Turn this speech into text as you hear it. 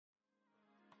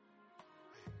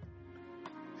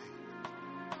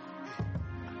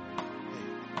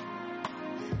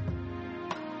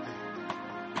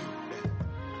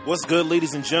What's good,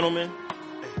 ladies and gentlemen?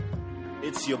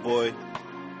 It's your boy,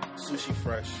 Sushi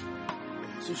Fresh,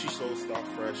 Sushi Soul Star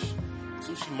Fresh,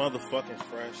 Sushi Motherfucking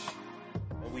Fresh,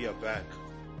 and we are back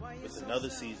with another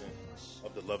season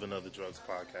of the Love and Other Drugs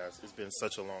podcast. It's been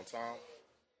such a long time.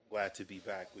 Glad to be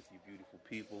back with you beautiful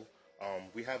people.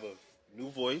 We have a new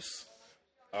voice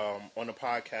on the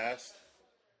podcast.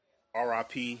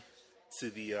 RIP to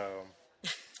the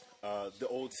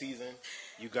old season.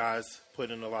 You guys put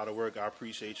in a lot of work. I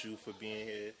appreciate you for being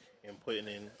here and putting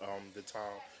in the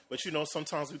time. But you know,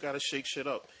 sometimes we gotta shake shit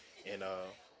up. And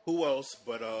who else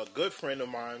but a good friend of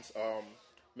mine's,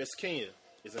 Miss Kenya,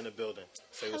 is in the building.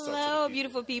 Say what's up to the Hello, people.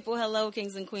 beautiful people. Hello,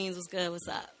 kings and queens. What's good? What's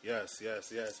up? Yes.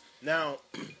 Now,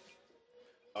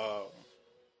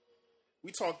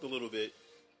 we talked a little bit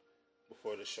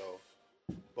before the show,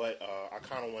 but I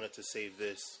kind of wanted to save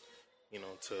this,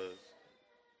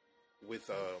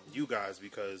 with you guys,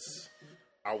 because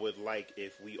I would like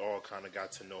if we all kind of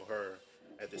got to know her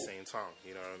at the same time.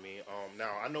 You know what I mean?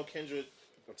 Now I know Kenya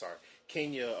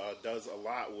does a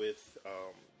lot with.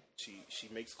 She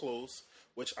makes clothes,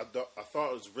 which I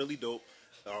thought was really dope.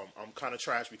 I'm kind of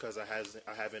trash because I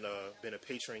haven't been a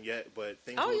patron yet, but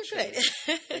things will change.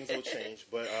 Things will change.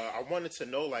 But I wanted to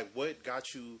know, like, what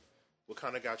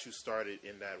kind of got you started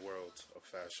in that world of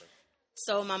fashion?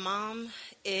 So my mom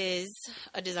is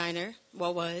a designer.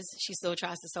 Well, was. She still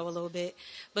tries to sew a little bit.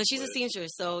 But she's a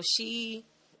seamstress. So she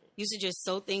used to just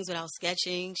sew things without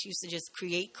sketching. She used to just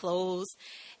create clothes.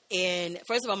 And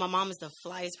first of all, my mom is the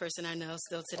flyest person I know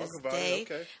still to this day.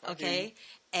 Okay.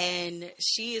 And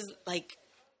she is like,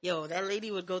 yo, that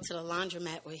lady would go to the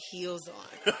laundromat with heels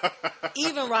on.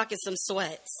 Even rocking some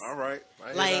sweats. All right.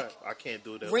 I can't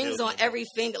do that. Rings on every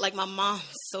finger. Like, my mom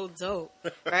was so dope.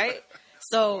 Right?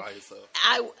 So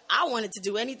I wanted to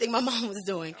do anything my mom was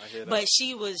doing, but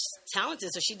she was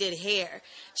talented. So she did hair,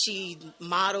 she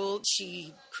modeled,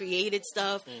 she created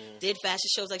stuff, did fashion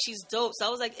shows. Like, she's dope. So I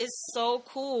was like, it's so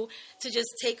cool to just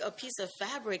take a piece of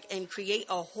fabric and create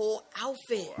a whole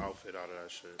outfit. Out of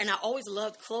that shit. And I always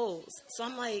loved clothes. So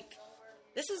I'm like,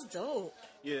 this is dope.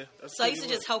 Yeah. So I used to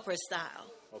just help her style.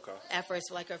 Okay. At first,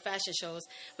 for like her fashion shows,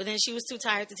 but then she was too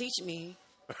tired to teach me.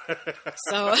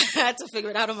 So I had to figure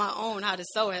it out on my own, how to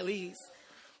sew at least.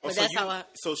 But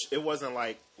So it wasn't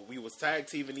like we was tag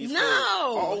teaming these. No,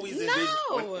 I always envision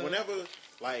no. Whenever,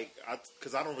 like,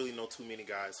 because I don't really know too many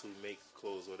guys who make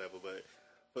clothes or whatever, but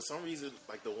for some reason,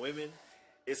 like, the women,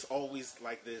 it's always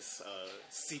like this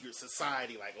secret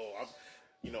society. Like,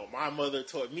 my mother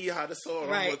taught me how to sew,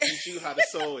 and I'm gonna teach you how to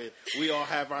sew, and we all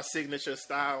have our signature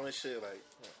style and shit.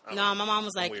 Like, no, my mom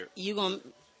was like, "You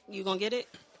gonna get it."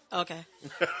 Okay.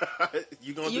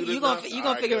 You gonna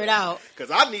figure it out.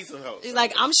 Because I need some help. She's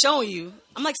like, I'm showing you.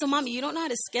 I'm like, so mommy, you don't know how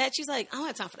to sketch? She's like, I don't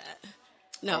have time for that.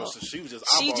 No. So she was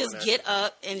just get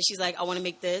up and she's like, I want to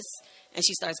make this. And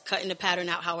she starts cutting the pattern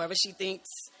out however she thinks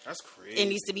that's crazy. It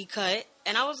needs to be cut.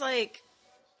 And I was like,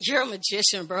 you're a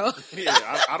magician, bro. Yeah,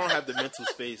 I don't have the mental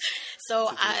space to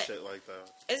do shit like that.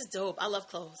 It's dope. I love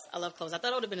clothes. I thought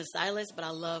I would have been a stylist, but I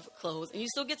love clothes. And you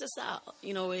still get to style,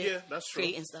 with that's true.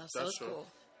 creating stuff. So it's cool.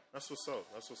 That's what's up.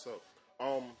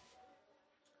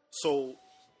 So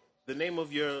the name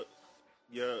of your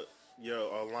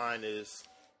line is?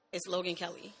 It's Logan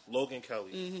Kelly. Logan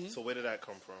Kelly. Mm-hmm. So where did that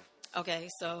come from? Okay,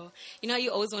 so you know how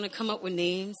you always want to come up with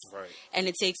names, right? And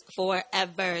it takes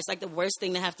forever. It's like the worst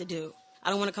thing to have to do. I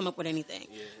don't want to come up with anything.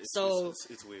 Yeah,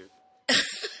 it's weird.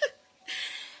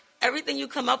 Everything you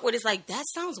come up with is like, that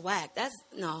sounds whack.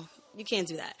 No, you can't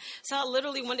do that. So I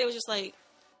literally one day was just like,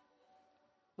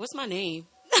 what's my name?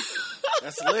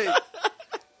 That's lit.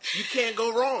 You can't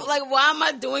go wrong. Like, why am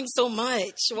I doing so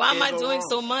much? Why am I doing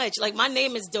so much? Like, my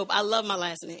name is dope. I love my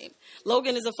last name.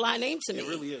 Logan is a fly name to me. It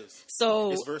really is.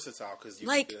 So it's versatile because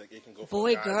it can go from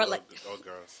boy, girl, or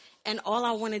girls. And all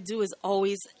I want to do is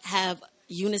always have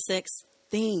unisex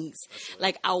things.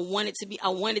 Like, I want it to be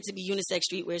unisex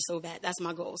streetwear so bad. That's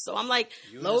my goal. So I'm like,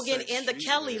 unisex Logan and the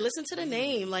Kelly. Listen to the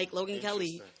name, like Logan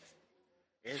Kelly.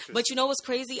 But you know what's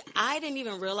crazy? I didn't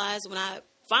even realize when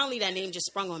finally that name just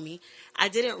sprung on me. I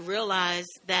didn't realize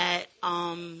that,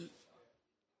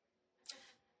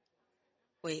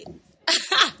 wait.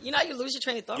 You know how you lose your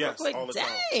train of thought real quick?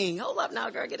 Dang. Hold up now,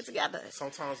 girl. Get it together.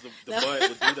 Sometimes the bud will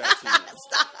do that to you.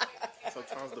 Stop.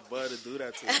 Sometimes the bud will do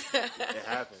that to you. It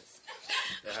happens.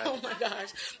 Oh, my gosh.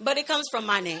 But it comes from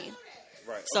my name.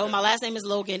 Right. So my last name is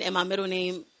Logan, and my middle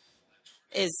name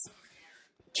is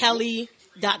Kelly... ...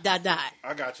 I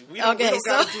got you. We don't got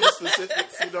to do the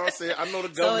specifics. You know what I'm saying? I know the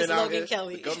government out here.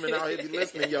 Kelly. The government out here be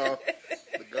listening, y'all.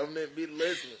 The government be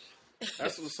listening.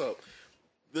 That's what's up.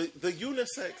 the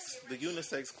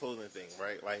unisex clothing thing,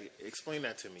 right? Like, explain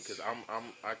that to me, because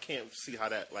I can't see how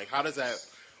that, like,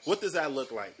 what does that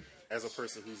look like as a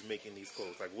person who's making these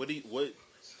clothes? Like, what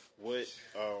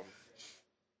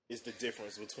is the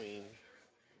difference between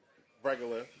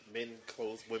regular men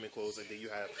clothes, women clothes, and then you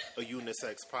have a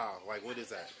unisex pile? Like, what is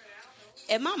that?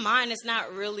 In my mind, it's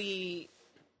not really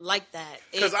like that.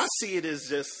 Because I see it as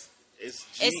just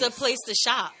it's a place to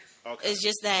shop. Okay. It's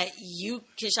just that you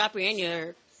can shop here and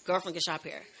your girlfriend can shop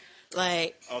here.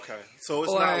 Like, okay, so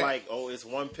it's not like, oh, it's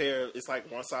one pair. It's like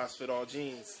one size fit all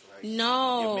jeans. Like,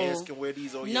 no, your mans can wear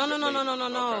these. Or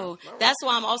no. Okay. That's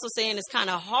why I'm also saying it's kind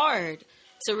of hard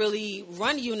to really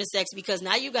run unisex, because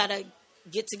now you gotta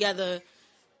get together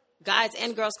guys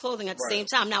and girls clothing at the same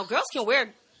time. Now, girls can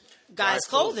wear guys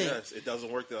clothing. Yes, it doesn't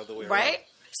work the other way right? around.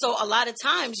 So a lot of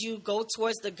times you go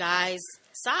towards the guy's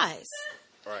size.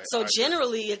 Right. So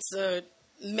generally, it's a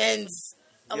men's.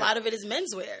 A lot of it is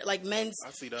menswear, like men's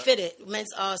fitted, men's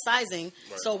sizing.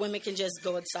 Right. So women can just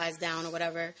go a size down or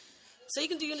whatever. So you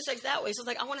can do unisex that way. So it's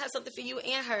like, I want to have something for you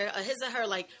and her, his and her.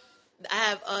 Like, I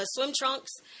have swim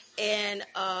trunks and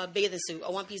a bathing suit,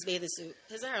 a one-piece bathing suit.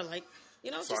 His and her, like,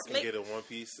 you know. So just I can get a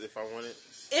one-piece if I want it?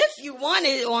 If you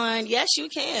wanted one, yes, you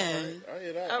can. All right. I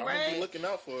hear that. All right. I'll be looking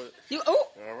out for it.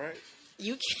 All right.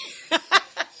 You can.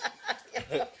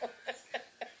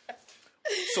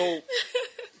 So,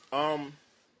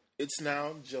 it's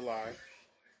now July.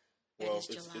 Well,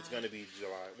 it's going to be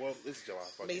July. Well, it's July,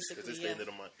 because it's the end of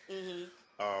the month.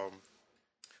 Mm-hmm.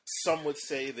 Some would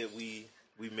say that we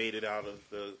made it out of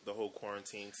the whole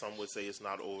quarantine. Some would say it's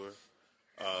not over.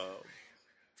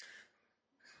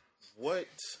 What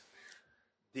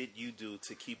did you do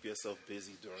to keep yourself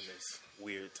busy during this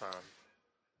weird time?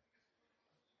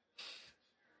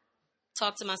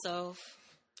 Talk to myself.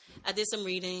 I did some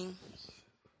reading.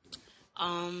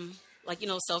 Like, you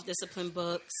know, self-discipline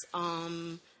books,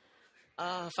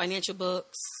 financial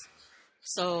books.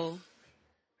 So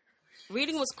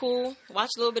reading was cool.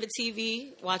 Watched a little bit of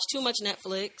TV. Watched too much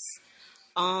Netflix.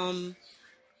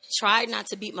 Tried not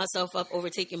to beat myself up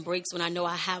over taking breaks when I know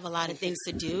I have a lot of things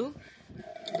to do.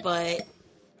 But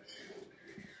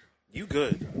you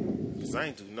good. Because I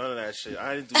ain't do none of that shit.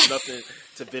 I didn't do nothing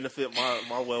to benefit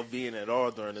my well-being at all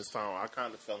during this time. I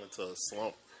kind of fell into a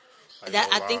slump.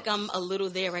 I think I'm a little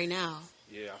there right now.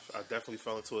 Yeah, I definitely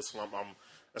fell into a slump.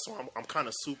 That's why I'm kind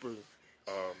of super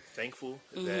thankful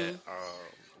that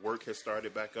work has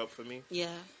started back up for me.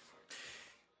 Yeah.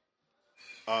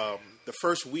 The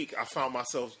first week, I found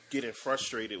myself getting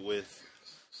frustrated with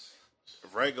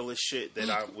regular shit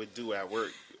that I would do at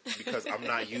work, because I'm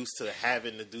not used to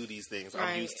having to do these things. Right.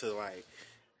 I'm used to, like,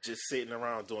 just sitting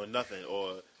around doing nothing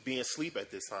or being asleep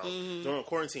at this time. Mm-hmm. During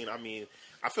quarantine, I mean,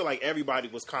 I feel like everybody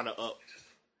was kind of up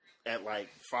at like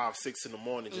 5, 6 in the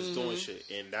morning just doing shit.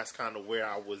 And that's kind of where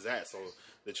I was at. So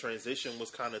the transition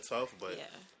was kind of tough. But,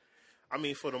 I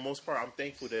mean, for the most part, I'm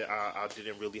thankful that I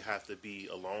didn't really have to be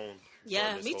alone.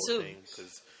 Yeah, me too.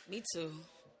 Me too.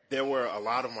 There were a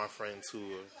lot of my friends who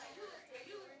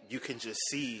you can just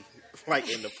see, like,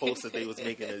 in the posts that they was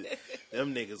making,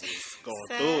 them niggas was going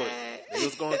through it. They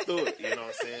was going through it. You know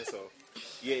what I'm saying? So,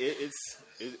 yeah,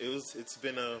 it's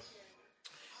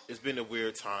been a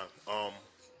weird time.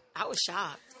 I was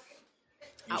shocked.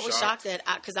 I was shocked that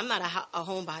because I'm not a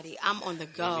homebody. I'm on the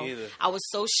go. Me neither. I was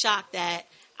so shocked that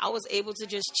I was able to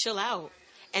just chill out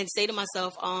and say to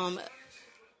myself,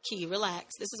 Key,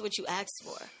 relax. This is what you asked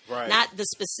for. Right. Not the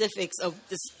specifics of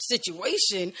the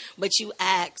situation, but you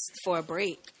asked for a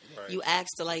break. Right. You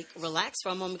asked to, like, relax for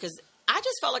a moment, because I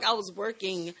just felt like I was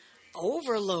working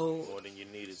overload. More than you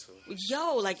needed to.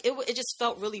 Yo, like, it just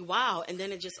felt really wild. And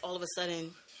then it just all of a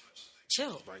sudden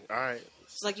chilled. Like, all right.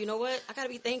 It's like, you know what? I got to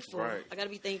be thankful. Right. I got to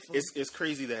be thankful. It's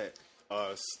crazy that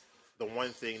the one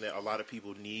thing that a lot of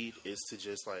people need is to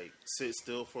just, like, sit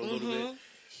still for a little bit.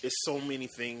 It's so many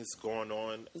things going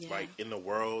on, like, in the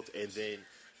world, and then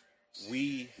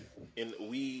we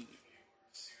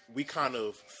kind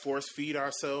of force feed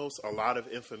ourselves a lot of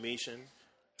information.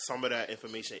 Some of that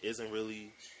information isn't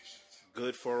really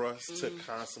good for us to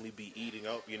constantly be eating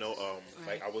up. You know,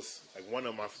 like, I was like, one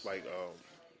of my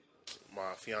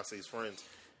my fiance's friends,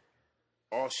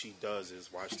 all she does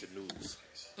is watch the news,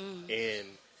 and,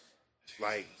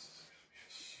 like,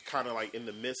 kind of like in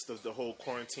the midst of the whole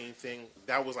quarantine thing,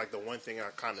 that was like the one thing I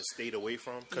kind of stayed away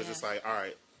from, because it's like, all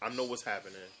right, I know what's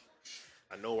happening.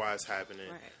 I know why it's happening.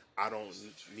 Right. I don't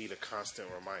need a constant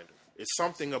reminder. It's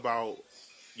something about,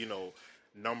 you know,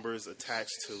 numbers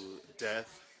attached to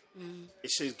death.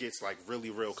 It shit gets, like, really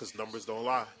real, because numbers don't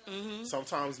lie.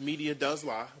 Sometimes media does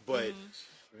lie, but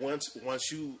once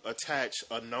you attach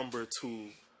a number to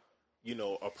you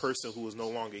know, a person who is no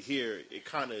longer here, it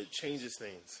kind of changes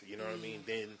things. You know what I mean?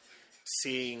 Then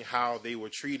seeing how they were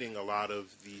treating a lot of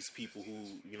these people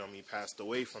who, you know what I mean, passed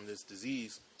away from this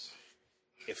disease,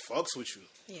 it fucks with you.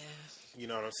 Yeah. You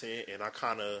know what I'm saying? And I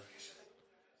kind of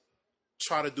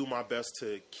try to do my best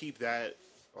to keep that,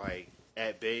 like,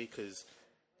 at bay, because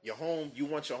your home, you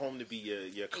want your home to be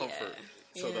your comfort.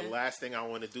 So the last thing I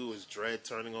want to do is dread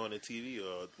turning on the TV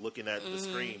or looking at the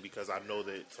screen, because I know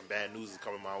that some bad news is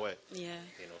coming my way. Yeah.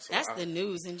 You know, so that's the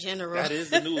news in general. That is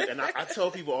the news. And I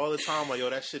tell people all the time, like, yo,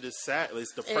 that shit is sad.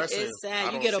 It's depressing. It's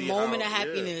sad. You get a moment of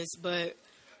happiness, but...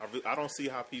 I don't see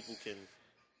how people can...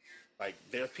 Like,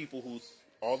 there are people who...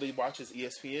 All they watch is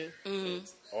ESPN.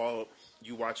 All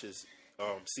you watch is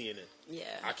CNN. Yeah.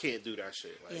 I can't do that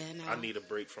shit. Like, I need a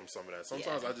break from some of that.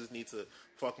 Sometimes I just need to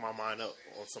fuck my mind up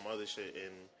on some other shit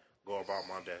and go about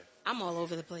my day. I'm all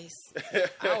over the place.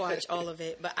 I watch all of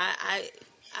it, but I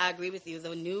agree with you.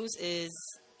 The news is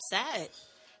sad.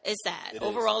 It's sad.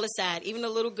 Overall, it's sad. Even the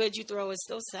little good you throw is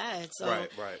still sad. So right.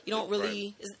 you don't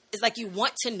really... Right. It's like you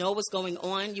want to know what's going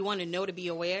on. You want to know to be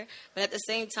aware. But at the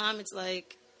same time, it's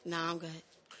like, nah, I'm good.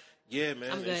 Yeah,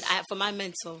 man. I'm good. For my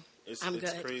mental, I'm good.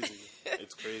 It's crazy.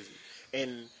 It's crazy.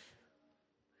 And,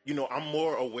 you know, I'm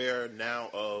more aware now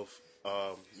of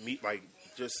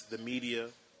just the media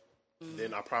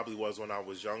than I probably was when I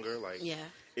was younger. Like,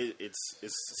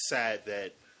 it's sad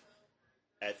that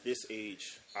at this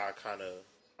age, I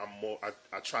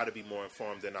try to be more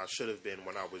informed than I should have been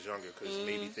when I was younger, because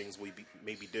maybe things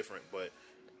may be different, but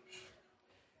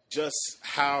just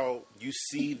how you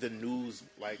see the news,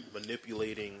 like,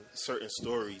 manipulating certain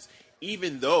stories,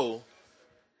 even though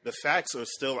the facts are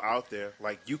still out there.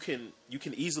 Like, you can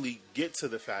easily get to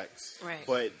the facts, right?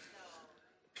 But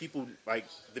people, like,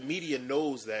 the media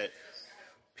knows that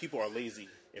people are lazy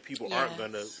and people aren't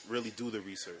gonna really do the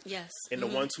research. Yes, and the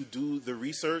ones who do the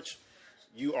research,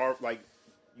 you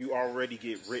already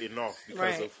get written off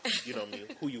because of, you know what I mean,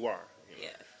 who you are. You know?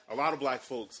 Yeah, a lot of black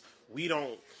folks,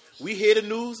 we hear the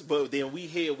news, but then we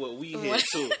hear what we hear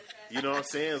too. You know what I'm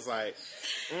saying? It's like,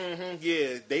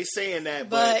 yeah, they saying that,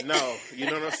 but no, you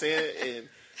know what I'm saying? And,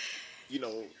 you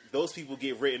know, those people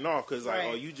get written off because, like,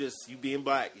 oh, you being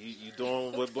black, you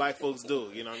doing what black folks do,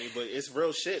 you know what I mean? But it's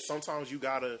real shit. Sometimes you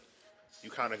kind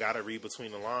of gotta read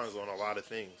between the lines on a lot of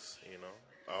things, you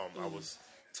know? I was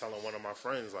telling one of my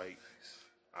friends, like,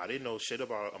 I didn't know shit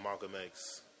about Malcolm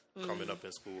X coming up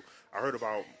in school. I heard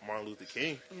about Martin Luther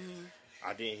King.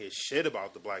 I didn't hear shit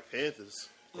about the Black Panthers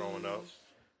growing up.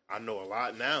 I know a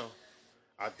lot now.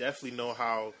 I definitely know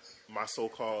how my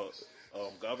so-called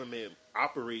government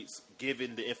operates,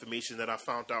 given the information that I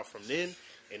found out from then,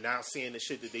 and now seeing the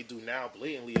shit that they do now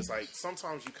blatantly. It's like,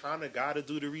 sometimes you kind of got to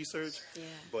do the research,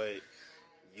 but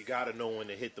you got to know when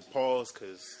to hit the pause,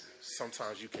 because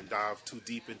sometimes you can dive too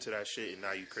deep into that shit and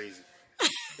now you crazy.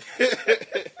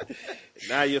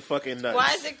 Now you're fucking nuts.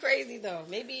 Why is it crazy though?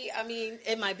 Maybe, I mean,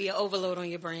 it might be an overload on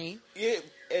your brain. Yeah,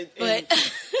 but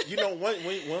you know,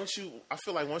 once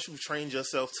you've trained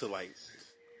yourself to, like,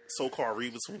 so-called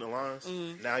read between the lines,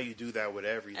 now you do that with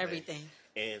everything.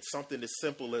 And something as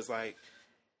simple as, like,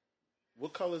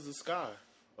 what color is the sky?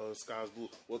 Oh, the sky's blue.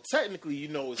 Well, technically, you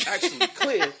know, it's actually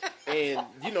clear, and,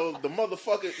 you know, the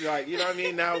motherfucker, like, you know what I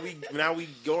mean? Now we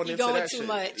going into that shit. You're going too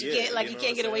much. You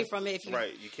can't get away from it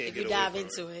if you dive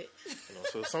into it. You know,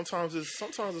 so sometimes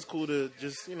it's cool to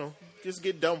just, you know, just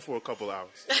get dumb for a couple hours.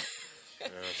 You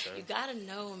know what I'm saying? You gotta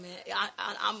know,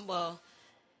 man.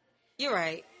 You're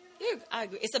right. I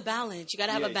agree. It's a balance. You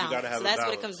gotta have a balance. So that's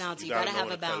what it comes down to. You gotta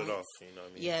have a balance. You know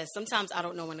what I mean? Yeah. Sometimes I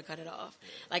don't know when to cut it off.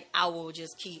 Like, I will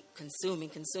just keep consuming,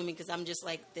 because I'm just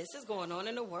like, this is going on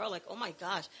in the world. Like, oh my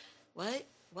gosh, what?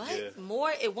 Yeah.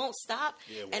 More? It won't stop.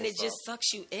 And it just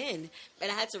sucks you in.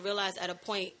 And I had to realize at a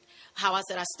point how I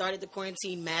said I started the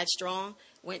quarantine mad strong,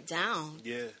 went down.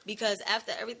 Yeah. Because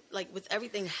after with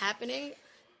everything happening,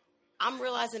 I'm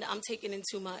realizing that I'm taking in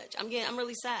too much. I'm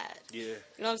really sad. Yeah. You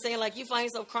know what I'm saying? Like, you find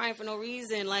yourself crying for no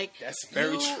reason. Like, that's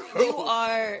very true. You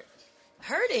are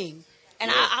hurting. And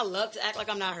I love to act like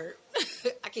I'm not hurt.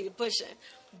 I keep it pushing.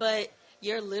 But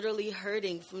you're literally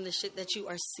hurting from the shit that you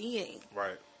are seeing.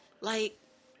 Right. Like,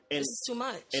 this is too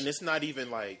much. And it's not even,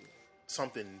 like,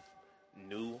 something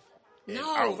new and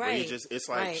outrageous. Right. It's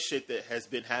like shit that has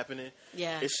been happening.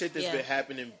 Yeah. It's shit that's been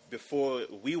happening before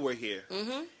we were here.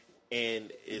 Mm-hmm.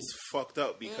 And it's fucked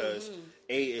up because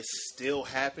it's still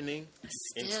happening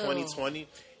in 2020,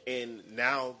 and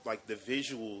now, like, the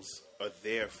visuals are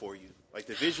there for you. Like,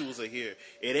 the visuals are here.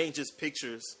 It ain't just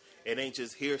pictures. It ain't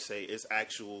just hearsay. It's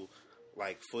actual,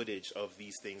 like, footage of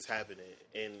these things happening,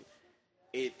 and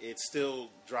it still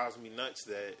drives me nuts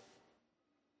that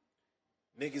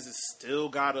niggas is still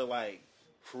gotta like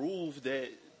prove that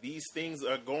these things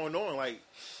are going on. Like,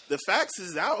 the facts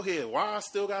is out here. Why I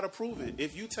still gotta prove it?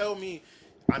 If you tell me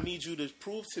I need you to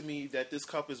prove to me that this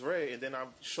cup is red, and then I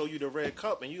show you the red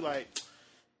cup, and you like,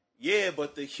 yeah,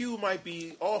 but the hue might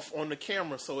be off on the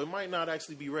camera, so it might not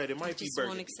actually be red. It might be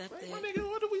burgundy. Just won't accept it. My nigga,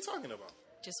 what are we talking about?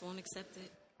 Just won't accept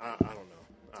it. I don't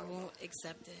know. I won't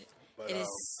accept it. But, it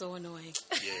is so annoying.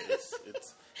 Yeah,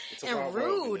 it's a and wild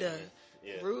rude. world,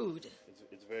 yeah. Rude.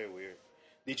 It's very weird.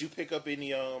 Did you pick up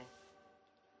any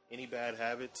bad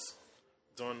habits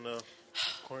during the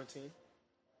quarantine?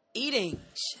 Eating.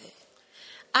 Shit.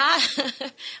 I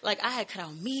had cut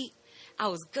out meat. I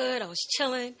was good. I was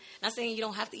chilling. Not saying you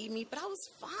don't have to eat meat, but I was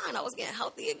fine. I was getting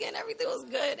healthy again. Everything was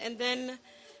good. And then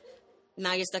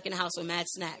now you're stuck in the house with mad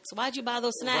snacks. Why'd you buy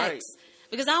those snacks? Right.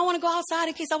 Because I don't want to go outside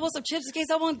in case I want some chips, in case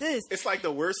I want this. It's like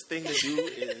the worst thing to do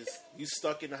is you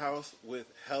stuck in the house with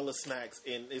hella snacks,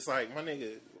 and it's like, my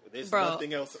nigga, there's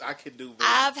nothing else I could do.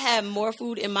 I've had more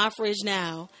food in my fridge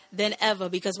now than ever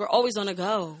because we're always on the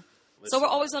go. So we're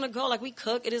always on the go. Like, we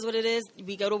cook. It is what it is.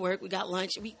 We go to work. We got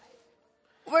lunch.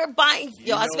 We're buying.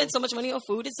 I spend so much money on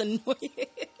food. It's annoying.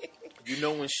 You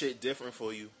know when shit different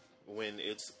for you when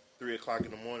it's 3 o'clock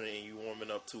in the morning and you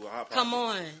warming up to a hot pocket. Come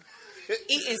on.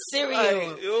 Eating cereal.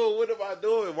 Like, yo, what am I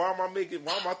doing? Why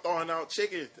am I thawing out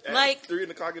chicken at 3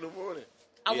 o'clock in the morning?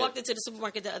 I walked into the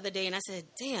supermarket the other day and I said,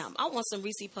 damn, I want some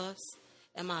Reese's Puffs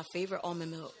and my favorite almond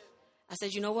milk. I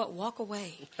said, you know what? Walk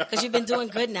away. Because you've been doing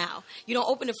good now. You don't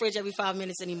open the fridge every 5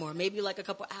 minutes anymore. Maybe like a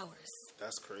couple hours.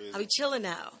 That's crazy. I be chilling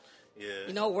now.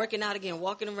 Yeah. Working out again,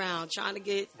 walking around, trying to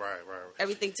get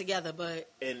everything together.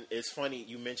 And it's funny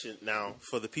you mentioned, now,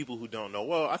 for the people who don't know,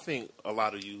 well, I think a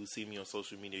lot of you who see me on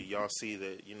social media, y'all see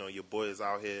that, your boy is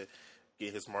out here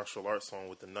getting his martial arts on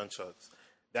with the nunchucks.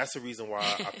 That's the reason why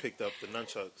I picked up the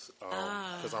nunchucks.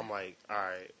 Because I'm like, all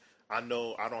right, I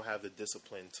know I don't have the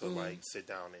discipline to, sit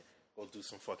down and go do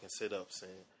some fucking sit-ups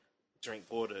and drink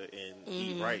water and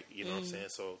eat right, you know what I'm saying?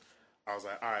 So I was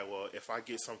like, all right, well, if I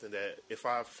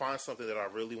find something that I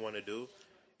really want to do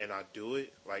and I do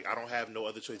it, like, I don't have no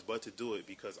other choice but to do it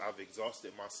because I've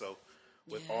exhausted myself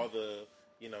with all the,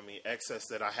 excess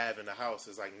that I have in the house.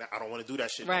 It's like, I don't want to do that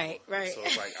shit anymore. Right. So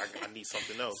it's like, I need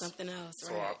something else.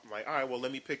 So I'm like, all right, well,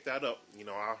 let me pick that up.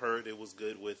 I heard it was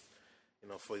good with,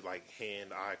 for like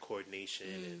hand-eye coordination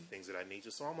and things of that nature.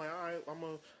 So I'm like, all right, I'm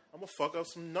gonna fuck up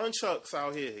some nunchucks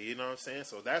out here. You know what I'm saying?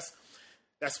 So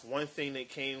that's one thing that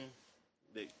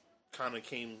kind of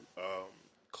came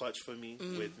clutch for me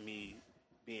with me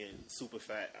being super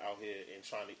fat out here and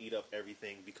trying to eat up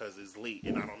everything because it's late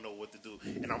and I don't know what to do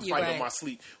and I'm fighting on my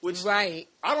sleep. Which I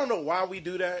don't know why we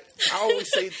do that. I always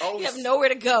you have nowhere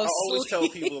to go. I always tell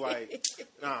people like,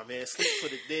 nah, man, sleep for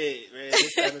the dead, man.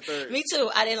 This, that, and the third. Me too.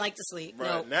 I didn't like to sleep.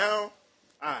 Right now,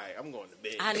 all right, I'm going to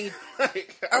bed. I need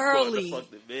early.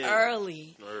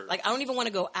 Like, I don't even want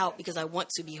to go out because I want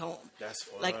to be home. That's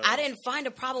fine. Like, I didn't find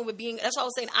a problem with being. That's why I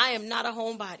was saying I am not a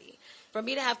homebody. For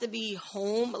me to have to be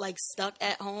home, like stuck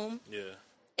at home,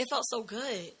 it felt so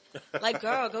good. Like,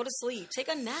 girl, go to sleep. Take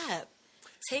a nap.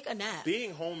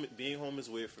 Being home is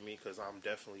weird for me because I'm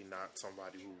definitely not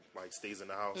somebody who like stays in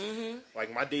the house.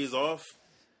 Like, my days off,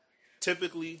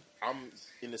 typically I'm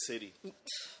in the city.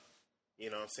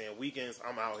 You know what I'm saying? Weekends,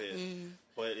 I'm out here.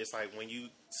 But it's like when you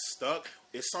stuck,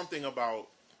 it's something about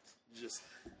just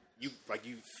you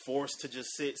forced to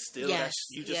just sit still. Yes.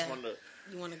 You just want to.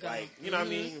 You want to go. Like, you know what I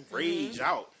mean? Rage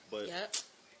out. But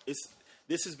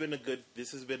this has been a good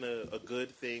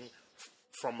thing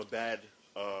from a bad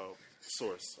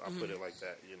source. I put it like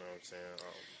that. You know what I'm saying?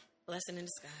 Blessing in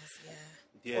disguise,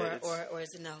 yeah. Or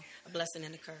is it a blessing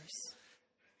and a curse?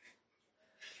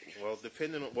 Well,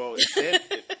 depending on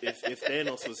if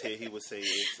Thanos was here, he would say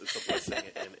it's a blessing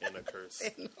and a curse.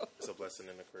 It's a blessing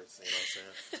and a curse. You know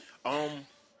what I'm saying?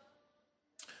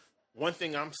 One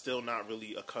thing I'm still not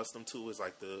really accustomed to is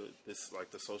like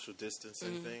the social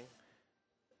distancing thing.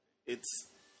 It's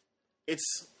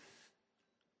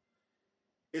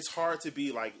hard to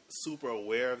be like super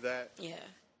aware of that. Yeah.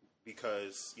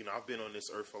 Because I've been on this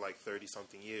earth for like 30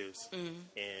 something years,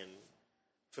 and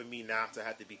for me now to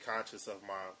have to be conscious of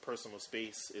my personal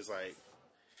space is like,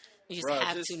 you just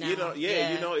have to now.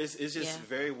 It's just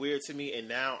very weird to me. And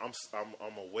now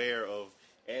I'm aware of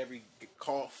every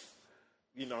cough.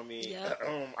 You know what I mean? Yep.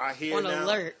 I hear on now.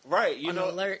 Alert. Right,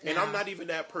 Alert now. And I'm not even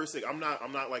that person. I'm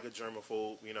not like a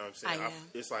germaphobe, you know what I'm saying? I am.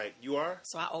 It's like, you are?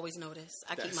 So I always notice.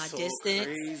 I keep my so distance.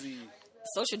 Crazy.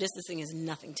 Social distancing is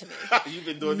nothing to me. You've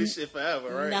been doing this shit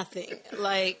forever, right? Nothing.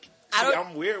 Like,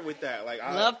 I'm weird with that. Like,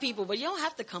 I love people, but you don't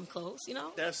have to come close,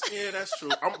 That's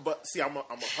true. I'm a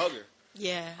hugger.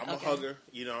 Yeah, I'm a hugger.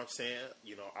 You know what I'm saying?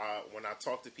 You know, when I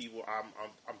talk to people,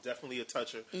 I'm definitely a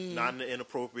toucher, not in an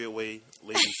inappropriate way,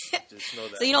 ladies. Just know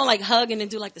that. So you don't like hug and then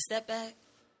do like the step back?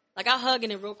 Like I'll hug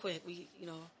and then real quick.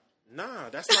 Nah,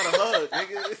 that's not a hug,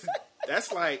 nigga.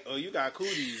 That's like, oh, you got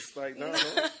cooties. Like, no,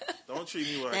 don't treat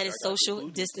me like that is I got social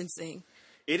cooties. distancing.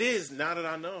 It is. Now that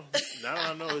I know,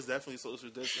 it's definitely social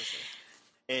distancing.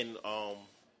 And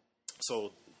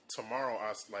so tomorrow,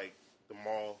 the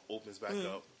mall opens back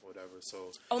up, or whatever.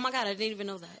 So, oh my God, I didn't even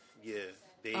know that. Yeah,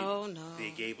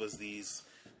 they gave us these,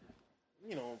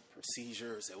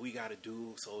 procedures that we got to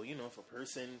do. So, if a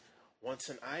person wants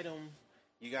an item,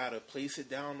 you got to place it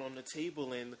down on the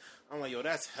table. And I'm like, yo,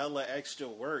 that's hella extra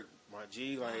work, my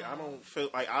G. Like, I don't feel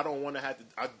like I don't want to have to.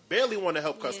 I barely want to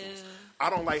help customers. I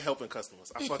don't like helping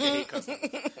customers. I fucking hate customers.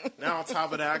 Now, on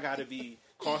top of that, I got to be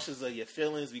cautious of your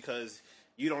feelings because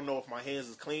you don't know if my hands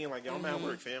is clean. Like, yo, I'm at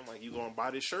work, fam. Like, you going to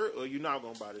buy this shirt or you not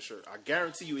going to buy this shirt? I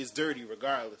guarantee you it's dirty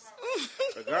regardless.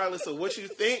 Regardless of what you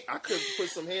think, I could put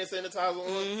some hand sanitizer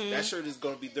on. That shirt is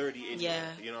going to be dirty anyway. Yeah.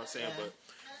 You know what I'm saying? Yeah. But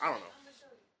I don't know.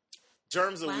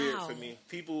 Germs are weird for me.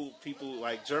 People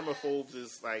like germaphobes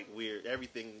is like weird.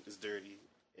 Everything is dirty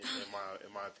in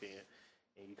my opinion.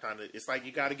 And you it's like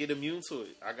you got to get immune to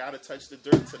it. I got to touch the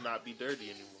dirt to not be dirty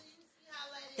anymore.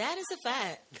 That is a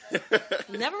fact.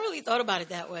 Never really thought about it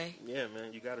that way. Yeah,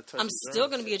 man, you got to touch. I'm still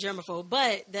going to be a germaphobe,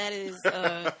 but that is,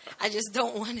 I just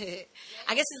don't want it.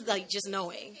 I guess it's like just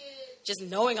knowing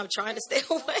I'm trying to stay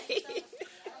away.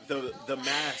 The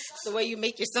masks. The way you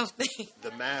make yourself think.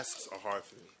 The masks are hard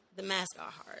for me. The masks are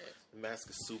hard. The mask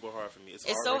is super hard for me. It's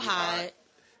so hot.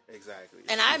 Exactly.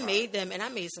 And I made them, and I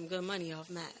made some good money off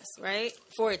masks, right?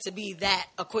 For it to be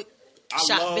a quick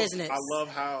shot business. I love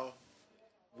how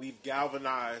we've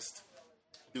galvanized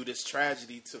through this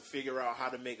tragedy to figure out how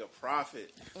to make a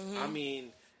profit. I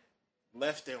mean,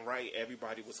 left and right,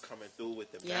 everybody was coming through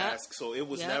with the mask. So it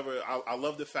was never, I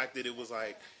love the fact that it was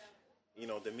like,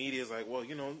 the media is like, well,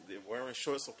 we're in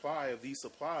short supply of these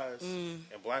supplies. And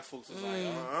black folks was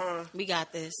like, we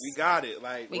got this. We got it.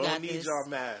 Like, we don't need y'all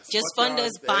masks. Just fund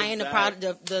us buying the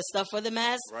product, the stuff for the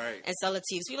mask, right, and sell it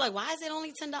to you. So you're like, why is it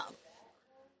only $10?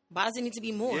 Why does it need to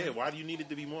be more? Yeah, why do you need it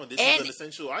to be more? This is an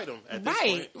essential item at this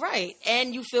point. Right.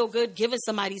 And you feel good giving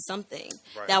somebody something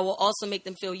that will also make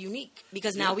them feel unique.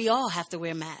 Because now we all have to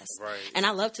wear masks. Right. And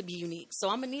I love to be unique. So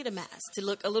I'm going to need a mask to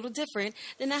look a little different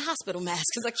than that hospital mask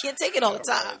because I can't take it all the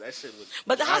time. That shit looks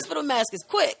but the hospital mask is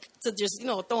quick to just,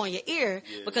 throw in your ear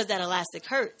because that elastic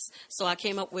hurts. So I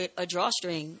came up with a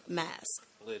drawstring mask.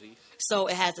 Liddy. So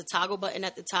it has a toggle button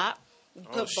at the top. You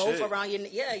put both around your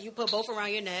you put both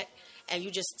around your neck. And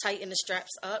you just tighten the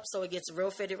straps up so it gets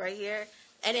real fitted right here.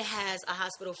 And it has a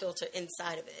hospital filter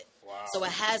inside of it. Wow. So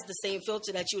it has the same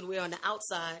filter that you would wear on the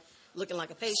outside looking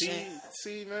like a patient.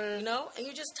 See, man. And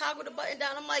you just toggle the button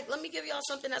down. I'm like, let me give y'all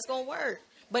something that's going to work.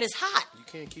 But it's hot. You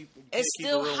can't keep it's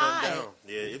still hot. Down.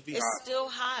 Yeah, it'd be hot. It's still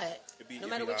hot. No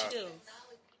matter what you do.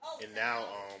 And now,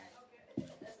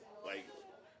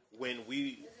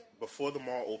 before the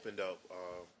mall opened up,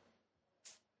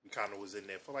 we kind of was in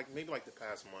there for maybe the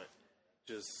past month.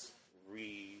 Just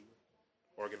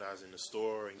reorganizing the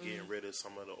store and getting rid of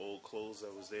some of the old clothes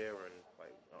that was there and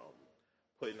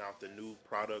putting out the new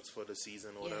products for the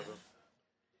season or whatever.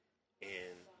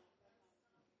 And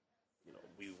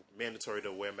we mandatory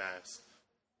to wear masks.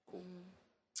 Cool.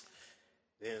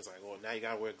 Then it's like, oh, now you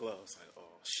gotta wear gloves. Like,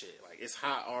 oh shit, it's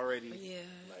hot already. Yeah.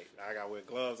 I gotta wear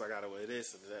gloves. I gotta wear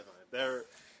this and that and that.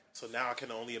 So now I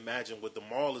can only imagine what the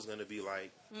mall is gonna be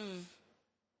like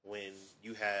when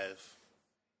you have.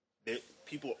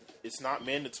 People, it's not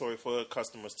mandatory for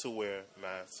customers to wear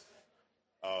masks.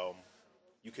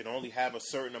 You can only have a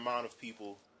certain amount of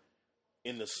people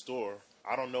in the store.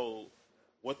 I don't know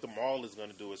what the mall is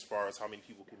going to do as far as how many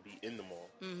people can be in the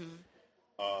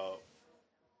mall.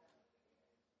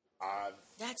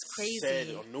 That's crazy.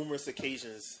 Said on numerous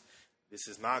occasions, this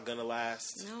is not going to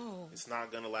last. No. It's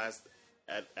not going to last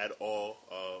at all.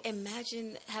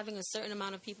 Imagine having a certain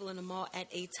amount of people in the mall at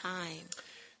a time.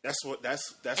 That's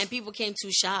and people came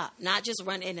to shop, not just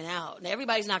run in and out. Now,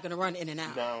 everybody's not going to run in and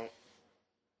out. Now,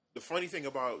 the funny thing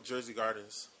about Jersey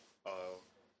Gardens,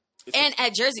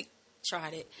 at Jersey,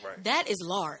 tried it. Right. That is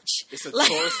large. It's a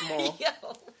tourist mall.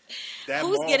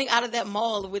 Who's getting out of that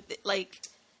mall with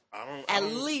at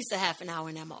least a half an hour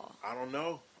in that mall? I don't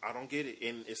know. I don't get it.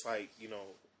 And it's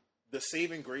the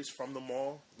saving grace from the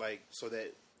mall, so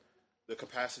that the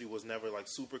capacity was never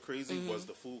super crazy, was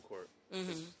the food court.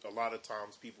 Because a lot of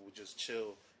times people would just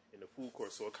chill in the food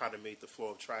court, so it kind of made the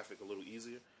flow of traffic a little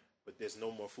easier. But there's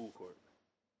no more food court,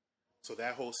 so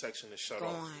that whole section is shut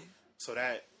off. So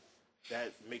that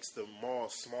makes the mall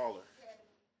smaller,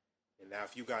 And now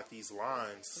if you got these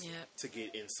lines Yep. to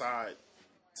get inside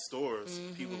stores,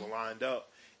 people are lined up,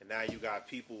 and now you got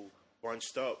people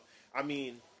bunched up. I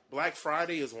mean, Black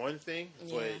Friday is one thing,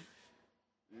 but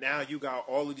now you got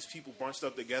all of these people bunched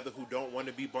up together who don't want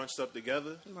to be bunched up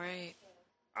together. Right.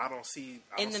 I don't see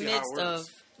In the how it midst of works.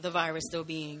 the virus still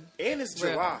being And it's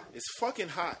real. July. It's fucking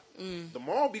hot. The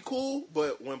mall be cool,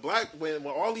 but when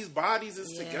all these bodies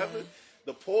is Yeah. together,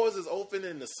 the pores is open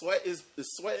and the sweat is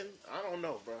sweating. I don't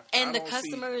know, bro. and I the don't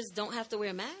see- don't have to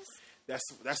wear masks.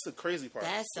 That's the crazy part.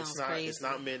 That sounds it's not, crazy. It's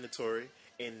not mandatory.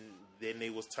 And then they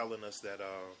was telling us that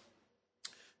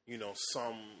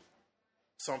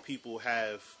some people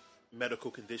have medical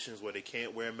conditions where they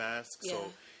can't wear masks. Yeah.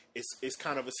 So it's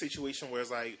kind of a situation where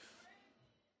it's like,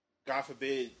 God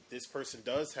forbid this person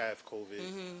does have COVID,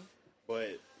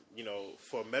 but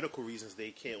for medical reasons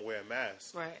they can't wear a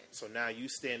mask. Right. So now you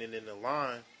standing in the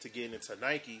line to get into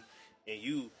Nike, and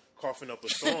you coughing up a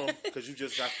storm because you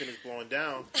just got finished blowing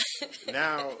down.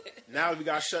 Now we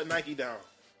got to shut Nike down.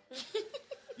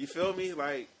 You feel me?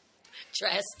 Like,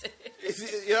 Drastic.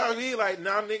 you know what I mean? Like,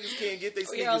 now niggas can't get their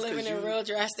sneakers. We are 'cause living in you- real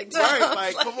drastic times. Right,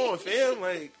 like, come on, fam.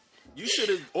 Like, you should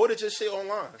have ordered your shit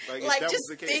online. Like, if Like, that just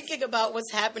was the case. thinking about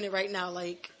what's happening right now.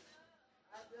 Like,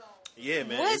 Yeah,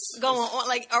 man. what's going on?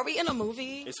 Like, are we in a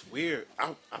movie? It's weird.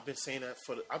 I've been saying that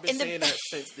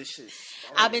since this shit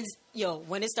started.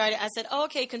 When it started, I said, oh,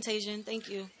 okay, Contagion. Thank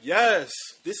you. Yes,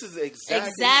 this is exactly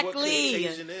what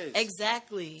Contagion is.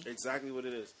 Exactly. Exactly what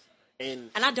it is.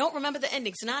 And And I don't remember the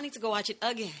ending, so now I need to go watch it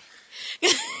again.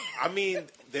 I mean,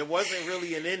 there wasn't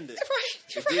really an ending.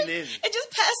 Right. It didn't end. It just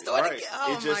passed on Right. again.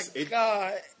 Oh, my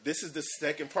God. This is the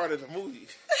second part of the movie.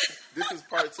 This is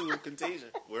part 2 of Contagion.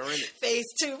 We're in it. Phase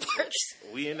 2 parts.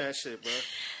 We in that shit, bro.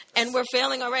 And we're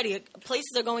failing already.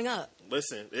 Places are going up.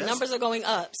 Listen, yes. Numbers are going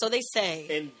up. So they say.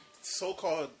 And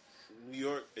so-called New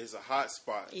York is a hot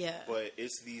spot. Yeah. But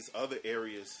it's these other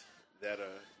areas that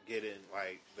are getting,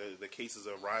 like, the cases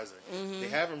are rising. They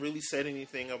haven't really said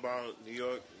anything about New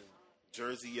York,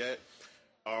 Jersey yet.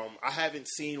 I haven't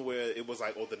seen where it was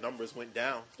like, oh, the numbers went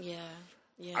down. Yeah.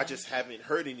 I just haven't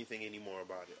heard anything anymore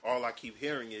about it. All I keep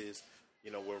hearing is,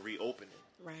 we're reopening.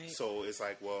 Right. So it's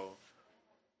like, well,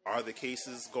 are the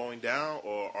cases going down,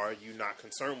 or are you not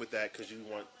concerned with that because you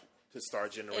want to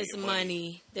start generating It's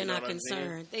money. They're You know not what I'm saying?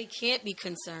 concerned. They can't be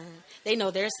concerned. They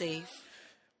know they're safe.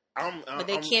 But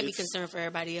they can't be concerned for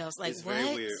everybody else. Like, it's what?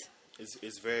 very weird.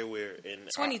 It's very weird. And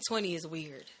 2020 is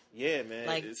weird. yeah, man.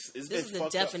 Like, it's this been is the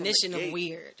fucked up from definition of gate.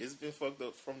 weird. It's been fucked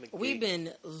up from the gate. We've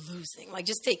been losing. Like,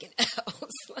 just taking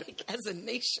L's, like, as a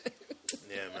nation.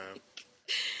 Yeah, man.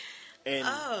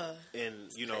 And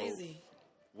Crazy.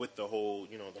 with the whole,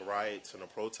 the riots and the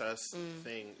protests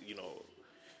thing,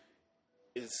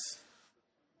 it's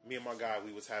me and my guy,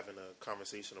 we was having a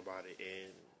conversation about it,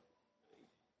 and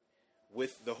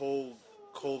with the whole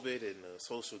COVID and the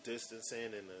social distancing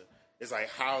and it's like,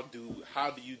 how do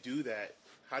you do that?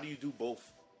 How do you do both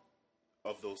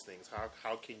of those things?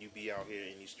 How can you be out here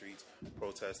in these streets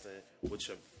protesting with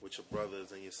your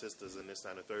brothers and your sisters and this,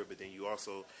 that, and the third, but then you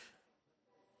also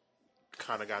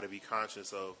kind of got to be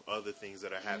conscious of other things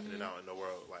that are happening out in the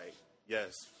world. Like,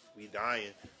 yes, we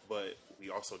dying, but we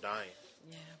also dying.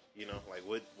 Yeah. Like,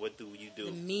 what do you do?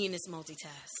 The meanest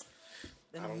multitask.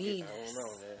 The I don't meanest. know,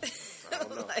 man. I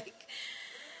don't know. Like,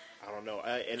 I don't know.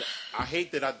 And I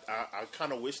hate that I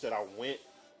kind of wish that I went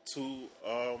to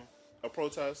a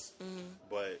protest,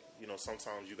 but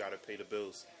sometimes you got to pay the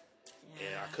bills,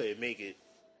 and I couldn't make it.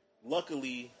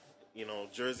 Luckily,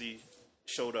 Jersey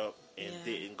showed up and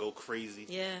didn't go crazy.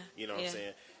 Yeah. You know what I'm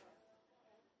saying?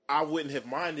 I wouldn't have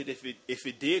minded if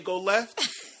it did go left.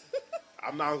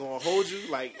 I'm not gonna hold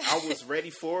you. Like, I was ready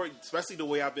for it, especially the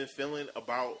way I've been feeling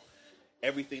about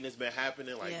everything that's been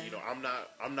happening. Like, I'm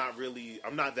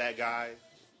not that guy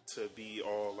to be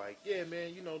all like, yeah,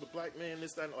 man, the black man,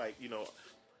 this, that, like,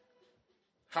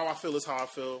 how I feel is how I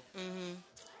feel.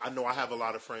 I know I have a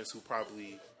lot of friends who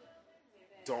probably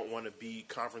don't want to be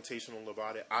confrontational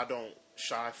about it. I don't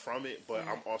shy from it, but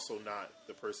I'm also not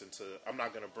the person I'm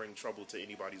not going to bring trouble to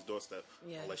anybody's doorstep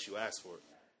unless you ask for it.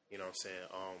 You know what I'm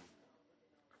saying?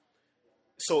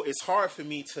 So it's hard for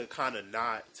me to kind of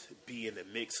not be in the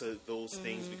mix of those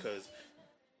things because,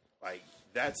 like,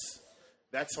 that's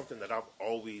something that I've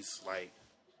always, like,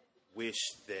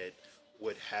 wished that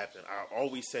would happen. I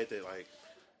always said that, like,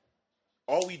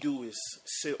 all we do is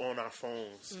sit on our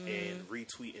phones and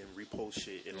retweet and repost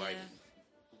shit. And, like,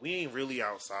 we ain't really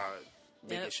outside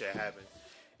making shit happen.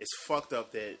 It's fucked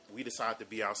up that we decide to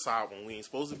be outside when we ain't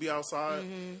supposed to be outside.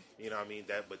 You know what I mean?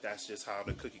 But that's just how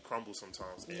the cookie crumbles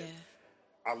sometimes. And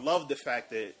I love the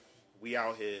fact that we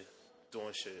out here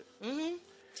doing shit.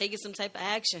 Taking some type of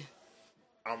action.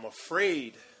 I'm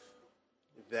afraid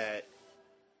that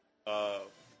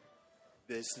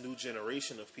this new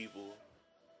generation of people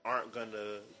aren't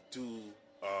gonna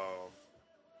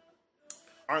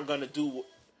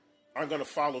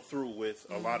follow through with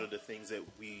a lot of the things that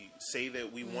we say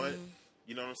that we want.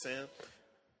 You know what I'm saying?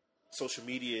 Social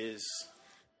media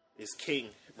is king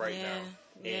right now,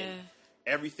 and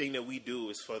everything that we do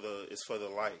is for the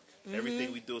like.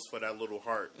 Everything we do is for that little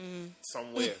heart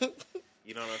somewhere.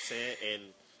 You know what I'm saying? And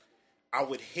I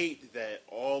would hate that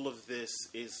all of this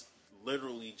is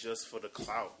literally just for the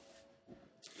clout.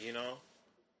 You know?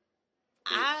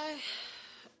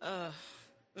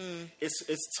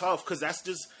 It's tough because that's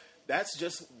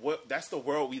the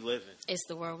world we live in. It's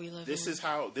the world we live in. This is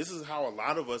how a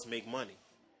lot of us make money.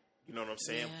 You know what I'm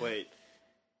saying? Yeah.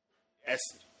 But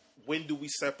when do we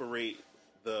separate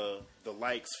the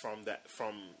likes from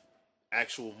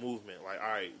actual movement? Like, all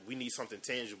right, we need something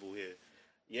tangible here.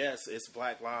 Yes, it's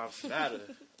Black Lives Matter,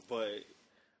 but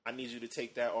I need you to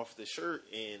take that off the shirt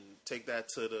and take that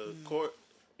to the court,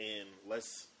 and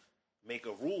let's make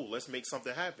a rule. Let's make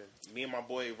something happen. Me and my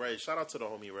boy Reg, shout out to the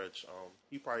homie Reg.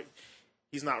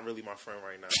 He's not really my friend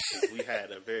right now. We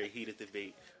had a very heated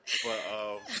debate,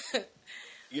 but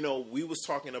we was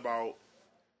talking about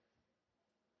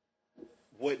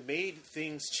what made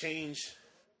things change.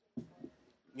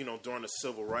 During the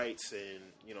civil rights and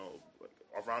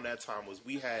around that time was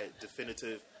we had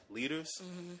definitive leaders.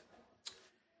 Mm-hmm.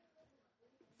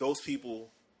 Those people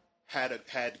had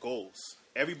goals.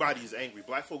 Everybody's angry.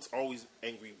 Black folks always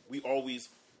angry. We always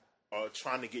are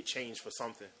trying to get change for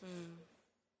something.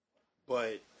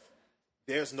 But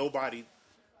there's nobody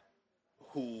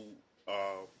who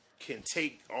can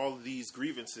take all of these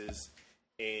grievances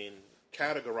and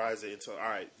categorize it into, all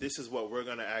right, this is what we're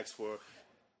going to ask for.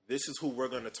 This is who we're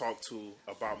going to talk to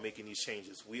about making these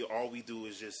changes. All we do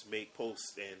is just make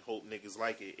posts and hope niggas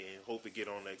like it and hope it get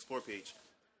on the Explore page.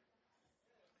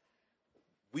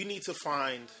 We need to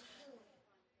find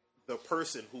the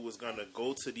person who is going to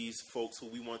go to these folks who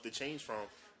we want the change from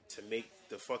to make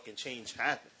the fucking change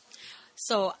happen.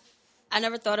 So I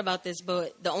never thought about this,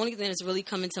 but the only thing that's really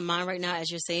coming to mind right now as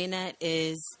you're saying that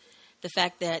is the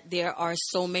fact that there are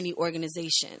so many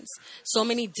organizations, so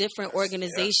many different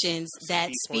organizations that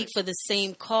speak for the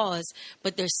same cause,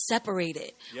 but they're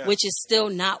separated, which is still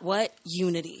not what?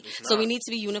 Unity. So we need to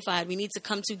be unified. We need to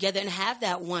come together and have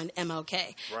that one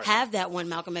MLK, have that one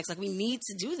Malcolm X. Like, we need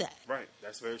to do that. Right.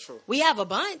 That's very true. We have a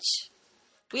bunch.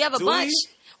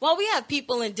 Well, we have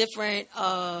people in different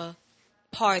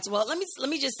parts. Well, let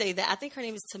me just say that I think her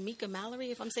name is Tamika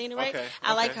Mallory, if I'm saying it right. Okay,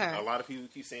 I like her. A lot of people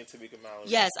keep saying Tamika Mallory.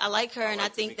 Yes, I like her, and I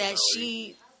think that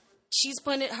she's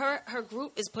putting it. Her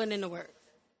group is putting in the work.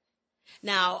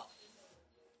 Now,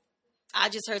 I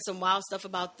just heard some wild stuff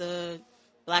about the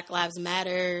Black Lives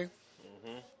Matter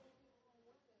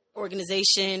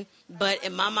organization, but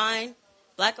in my mind,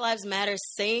 Black Lives Matter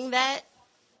saying that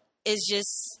is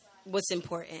just what's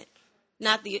important,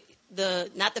 not the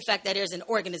fact that there's an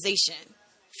organization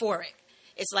for it.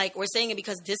 It's like we're saying it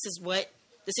because this is what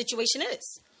the situation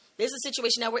is. This is the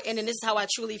situation that we're in, and this is how I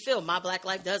truly feel. My black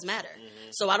life does matter.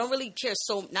 So I don't really care.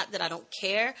 So not that I don't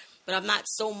care, but I'm not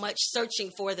so much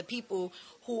searching for the people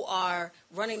who are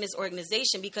running this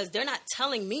organization because they're not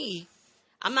telling me.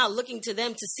 I'm not looking to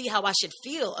them to see how I should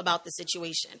feel about the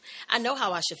situation. I know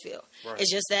how I should feel. Right. It's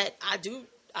just that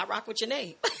I rock with your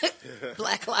name.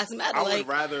 Black Lives Matter. I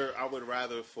would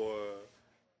rather for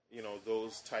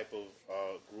those type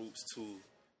of groups to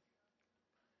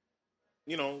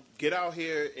get out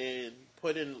here and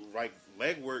put in like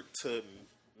legwork to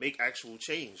make actual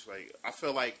change. Like, I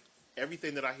feel like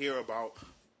everything that I hear about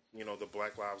the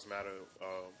Black Lives Matter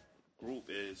group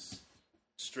is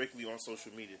strictly on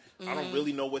social media. I don't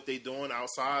really know what they're doing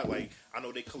outside. Like, I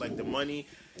know they collect the money.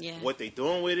 Yeah. What they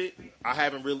doing with it, I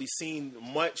haven't really seen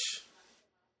much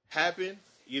happen.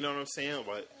 You know what I'm saying?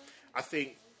 But I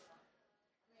think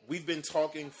we've been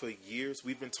talking for years.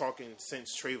 We've been talking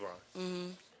since Trayvon.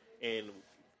 And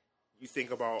you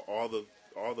think about all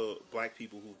the black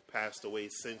people who passed away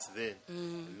since then.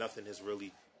 Nothing has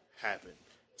really happened.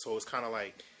 So it's kind of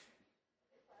like,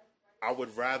 I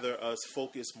would rather us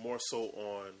focus more so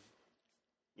on,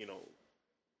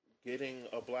 getting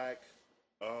a black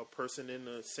person in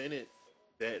the Senate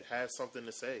that has something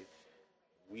to say.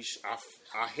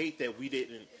 I hate that we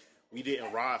didn't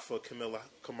ride for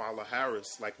Kamala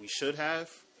Harris like we should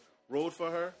have rode for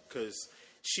her, because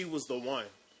she was the one.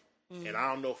 And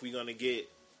I don't know if we're going to get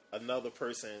another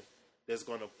person that's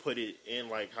going to put it in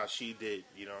like how she did.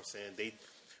 You know what I'm saying?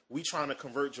 We trying to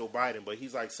convert Joe Biden, but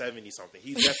he's like 70 something.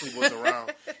 He definitely was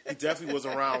around. He definitely was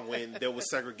around when there was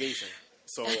segregation.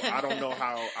 So I don't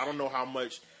know how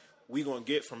much we gonna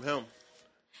get from him.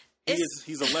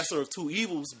 He's a lesser of two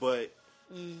evils, but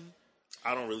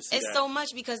I don't really see it's that. so much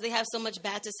because they have so much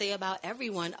bad to say about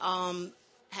everyone. Kamala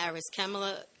Harris.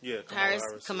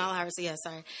 Yeah,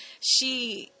 sorry.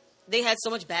 They had so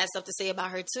much bad stuff to say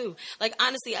about her too. Like,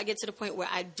 honestly, I get to the point where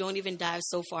I don't even dive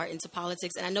so far into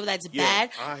politics, and I know that's bad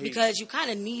because you kind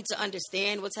of need to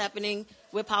understand what's happening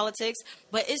with politics.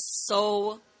 But it's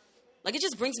so, like, it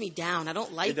just brings me down. I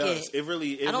don't like it. Does. It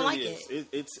really. I don't really like is.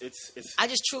 it. It's. I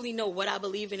just truly know what I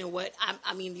believe in and what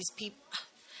I mean. These people.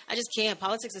 I just can't.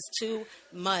 Politics is too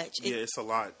much. It's a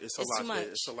lot. It's a lot. Too much.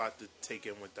 It's a lot to take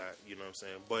in with that. You know what I'm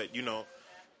saying? But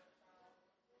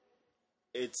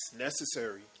it's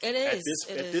necessary. It is.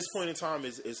 At this point in time,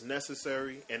 it's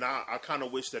necessary, and I kind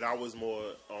of wish that I was more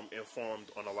informed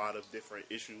on a lot of different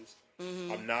issues.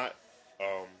 Mm-hmm. I'm not.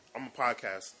 I'm a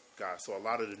podcast guy, so a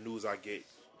lot of the news I get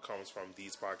comes from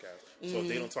these podcasts. So if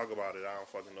they don't talk about it, I don't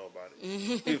fucking know about it.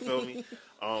 You feel me?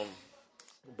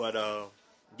 But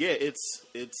yeah,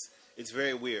 it's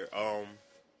very weird.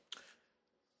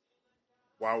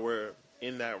 While we're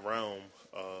in that realm,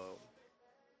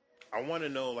 I want to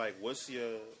know, like,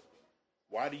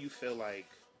 why do you feel like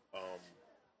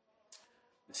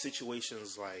the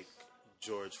situations like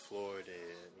George Floyd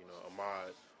and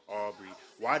Ahmaud Arbery,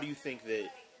 why do you think that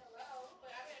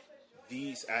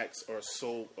these acts are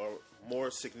more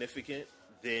significant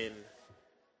than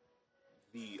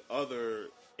the other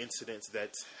incidents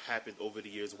that's happened over the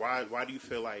years? Why do you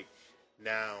feel like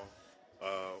now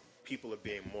people are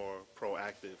being more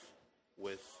proactive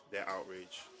with their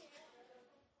outrage?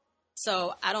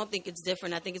 So I don't think it's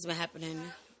different. I think it's been happening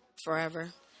forever.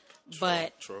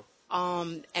 True.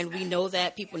 And we know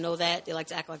that. People know that. They like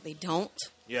to act like they don't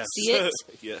see it.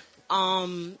 Yeah.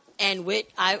 And with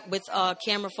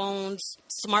camera phones,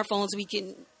 smartphones, we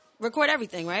can record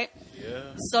everything, right?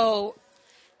 Yeah. So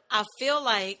I feel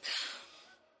like,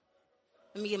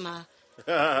 let me get my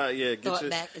thought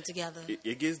back and together.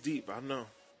 It gets deep. I know.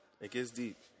 It gets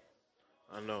deep.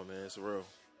 I know, man. It's real.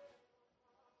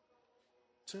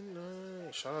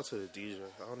 Tonight. Shout out to the DJ.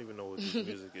 I don't even know what this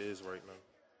music is right now.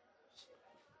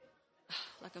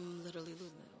 Like I'm literally losing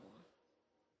it.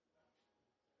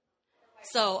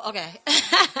 So, okay.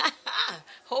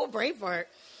 Whole brain fart.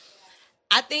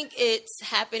 I think it's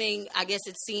happening. I guess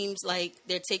it seems like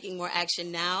they're taking more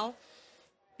action now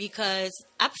because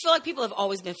I feel like people have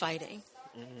always been fighting.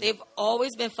 Mm-hmm. They've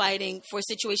always been fighting for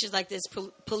situations like this,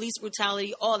 police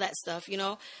brutality, all that stuff,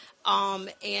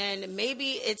 and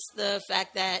maybe it's the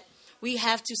fact that we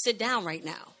have to sit down right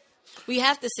now. We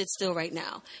have to sit still right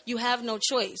now. You have no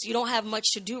choice. You don't have much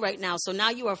to do right now. So now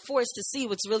you are forced to see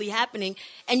what's really happening,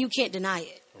 and you can't deny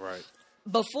it. Right.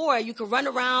 Before, you could run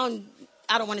around,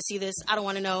 I don't want to see this, I don't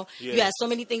want to know. Yeah. You have so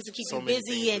many things to keep you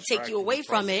busy and take you away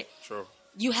from it. True.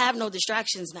 You have no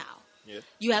distractions now. Yeah.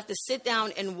 You have to sit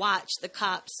down and watch the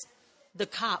cop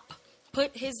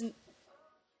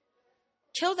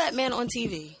kill that man on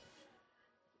TV.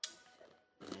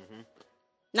 Mm-hmm.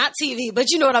 Not TV, but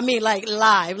you know what I mean, like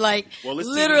live, like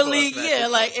literally,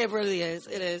 like it really is,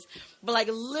 it is. But like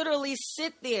literally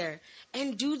sit there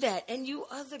and do that, and you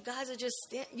other guys are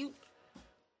just you.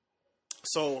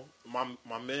 So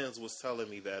my man's was telling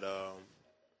me that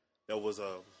there was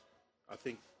a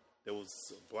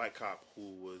black cop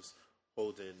who was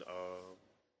holding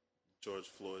George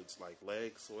Floyd's like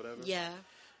legs or whatever. Yeah.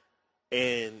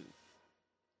 And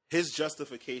his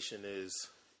justification is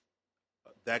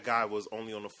that guy was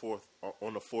only on the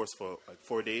force for like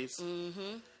 4 days,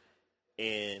 mm-hmm.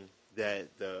 and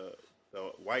that the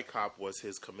white cop was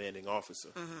his commanding officer.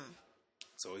 Mm-hmm.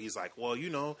 So he's like, well,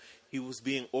 he was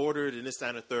being ordered and this, that,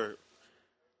 and the third.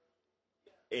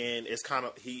 And it's kind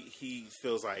of, he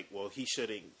feels like, well, he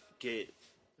shouldn't get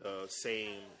the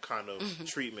same kind of mm-hmm.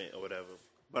 treatment or whatever.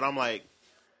 But I'm like,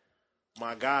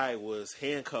 my guy was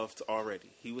handcuffed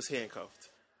already. He was handcuffed.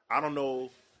 I don't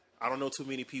know too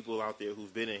many people out there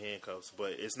who've been in handcuffs,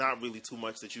 but it's not really too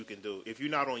much that you can do. If you're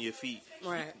not on your feet,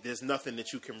 right. There's nothing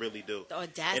that you can really do. The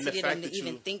audacity of them to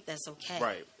even think that's okay.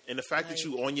 Right. And the fact that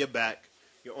you're on your back,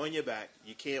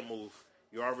 you can't move,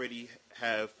 you already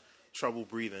have trouble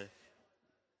breathing.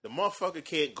 The motherfucker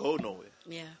can't go nowhere.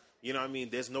 Yeah. You know what I mean?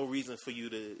 There's no reason for you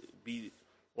to be...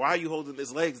 Why are you holding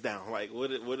his legs down? Like,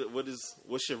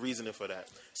 what's your reasoning for that?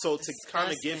 So to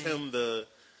kind of give him to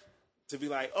be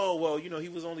like, oh, well, he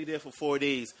was only there for 4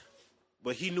 days,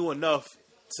 but he knew enough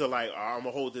to like, I'm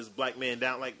going to hold this black man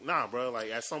down. Like, nah, bro.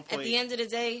 Like, at some point... At the end of the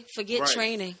day, forget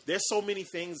training. There's so many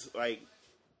things, like...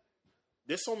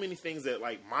 there's so many things that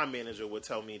like my manager would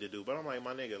tell me to do, but I'm like,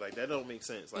 my nigga, like that don't make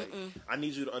sense. Like I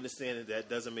need you to understand that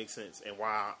doesn't make sense and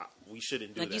why we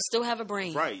shouldn't do Like that. you still have a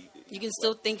brain, Right? You can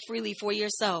still think freely for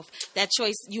yourself. That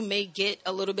choice, you may get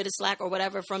a little bit of slack or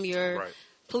whatever from your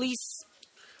police.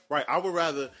 Right. I would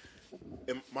rather.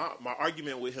 And my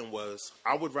argument with him was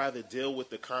I would rather deal with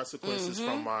the consequences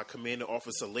from my commanding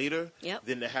officer later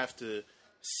than to have to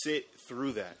sit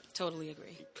through that. Totally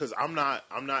agree. Because I'm not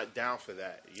down for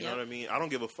that. You know what I mean? I don't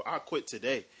give a fuck. I'll quit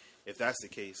today if that's the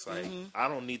case. Like I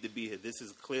don't need to be here. This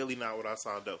is clearly not what I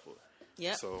signed up for.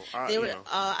 Yeah. So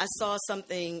I saw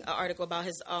an article about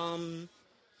his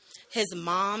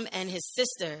mom and his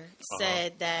sister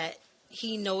said that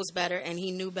he knows better and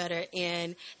he knew better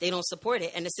and they don't support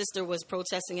it. And the sister was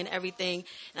protesting and everything.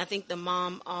 And I think the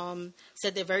mom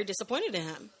said they're very disappointed in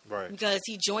him. Right. Because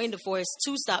he joined the force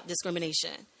to stop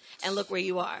discrimination. And look where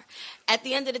you are. At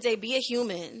the end of the day, be a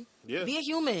human. Yeah. Be a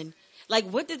human. Like,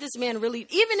 what did this man really...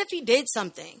 Even if he did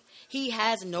something, he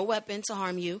has no weapon to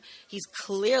harm you. He's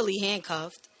clearly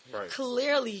handcuffed. Right.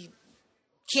 Clearly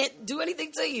can't do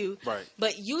anything to you. Right.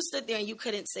 But you stood there and you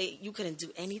couldn't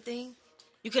do anything.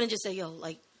 You couldn't just say, yo,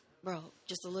 like, bro,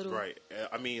 just a little. Right.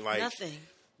 I mean, like. Nothing.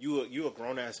 You a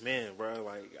grown-ass man, bro.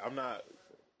 Like,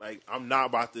 I'm not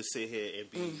about to sit here and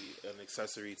be an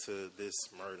accessory to this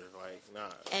murder. Like,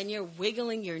 nah. And you're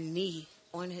wiggling your knee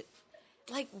on it.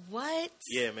 Like, what?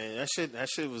 Yeah, man. That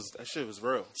shit was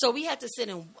real. So we had to sit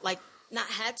and, like, not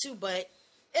had to, but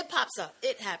it pops up.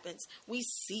 It happens. We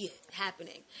see it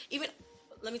happening. Even,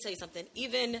 let me tell you something.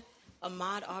 Even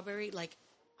Ahmaud Arbery, like,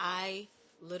 I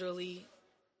literally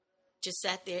just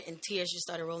sat there and tears just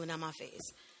started rolling down my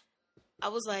face. I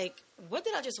was like, what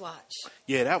did I just watch?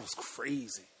 Yeah, that was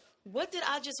crazy. What did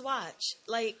I just watch?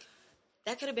 Like,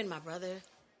 that could have been my brother.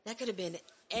 That could have been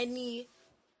any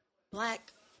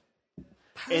black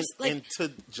person. And to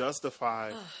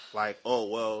justify, like, oh,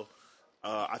 well,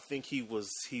 I think he was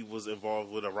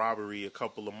involved with a robbery a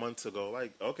couple of months ago.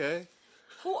 Like, okay.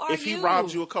 Who are if you? If he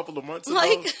robbed you a couple of months ago,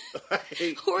 like,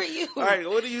 who are you? All right,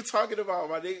 what are you talking about,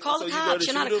 my nigga? Call the cops.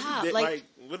 You're not a cop.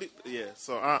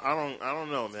 So I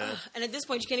don't know, man. And at this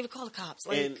point, you can't even call the cops.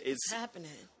 Like, and it's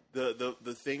happening.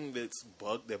 The thing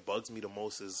that bugs me the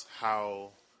most is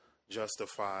how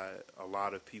justified a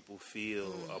lot of people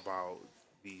feel about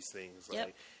these things.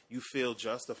 Like, you feel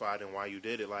justified in why you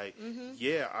did it. Like,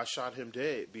 yeah, I shot him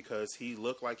dead because he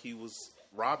looked like he was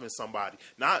robbing somebody.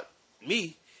 Not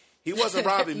me. He wasn't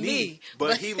robbing me,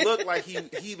 but he looked like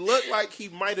he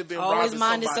might have been always robbing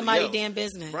minding somebody else. Damn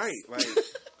business. Right. Like,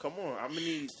 come on. I'm going to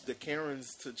need the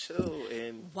Karens to chill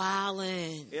and...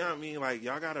 Wildin'. You know what I mean? Like,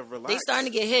 y'all got to relax. They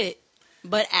starting to get hit.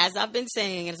 But as I've been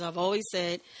saying, as I've always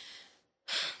said,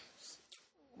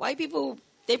 white people,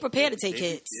 they prepare to take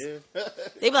hits. Yeah.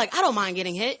 They be like, I don't mind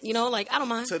getting hit. You know, like, I don't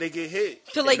mind. Till they get hit.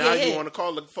 Till they get hit. Now you want to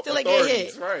call the Till authorities. They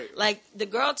get hit. Right. Like, the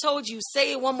girl told you,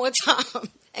 say it one more time.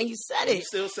 And you said it. You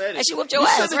still said it. And she whooped your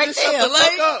ass right there.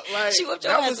 Like, she whooped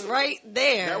your ass right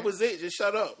there. That was it. Just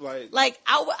shut up. Like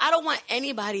I don't want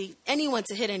anyone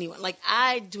to hit anyone. Like,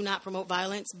 I do not promote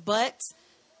violence, but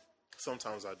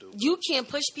sometimes I do. You can't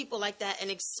push people like that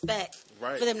and expect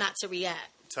for them not to react.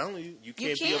 I'm telling you, you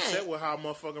can't be upset with how a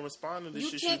motherfucker responded to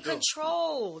this shit. You can't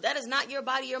control. That is not your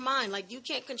body, your mind. Like, you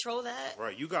can't control that.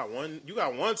 Right. You got one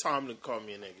time to call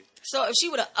me a nigga. So if she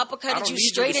would have uppercutted you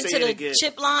straight into the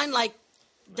chip line, like,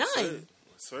 done.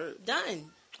 That's it. Done.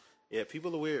 Yeah,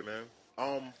 people are weird, man.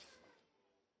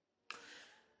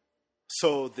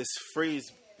 So this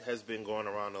phrase has been going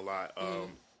around a lot.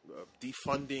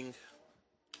 Defunding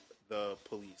the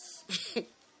police.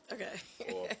 Okay.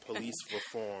 Or police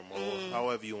reform, or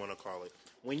however you want to call it.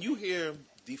 When you hear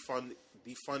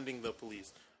defunding the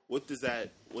police, what does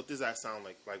that sound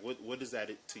like? Like, what is that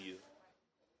to you?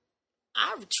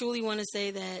 I truly want to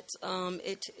say that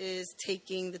it is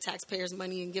taking the taxpayers'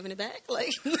 money and giving it back.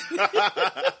 Like,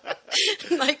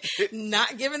 like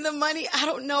not giving them money. I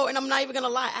don't know, and I'm not even gonna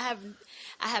lie.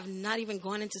 I have not even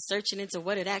gone into searching into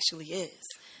what it actually is.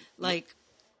 Like,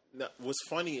 now, what's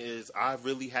funny is I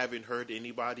really haven't heard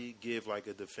anybody give like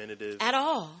a definitive at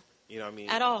all. You know what I mean?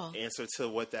 At all. Answer to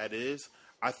what that is.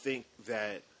 I think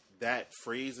that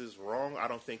phrase is wrong. I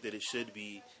don't think that it should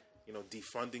be,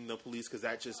 defunding the police, because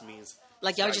that just means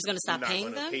like y'all just gonna stop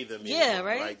paying them. Yeah,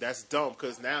 right. Like, that's dumb,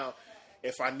 because now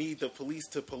if I need the police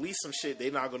to police some shit,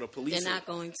 they're not gonna police it. They're not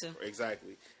going to.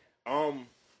 Exactly.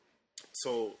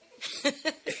 So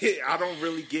I don't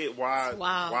really get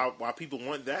why people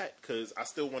want that, because I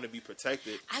still want to be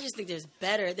protected. I just think there's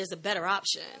a better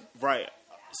option. Right.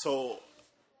 So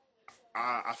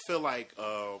I feel like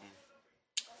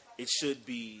it should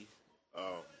be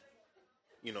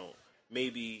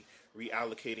maybe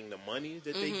reallocating the money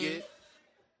that they get,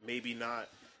 maybe not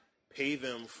pay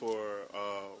them for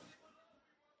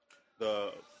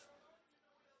the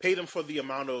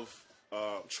amount of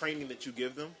training that you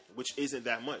give them, which isn't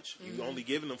that much. You're only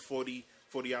giving them 40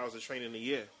 hours of training a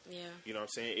year. Yeah. You know what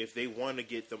I'm saying? If they want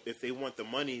the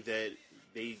money that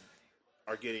they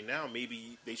are getting now,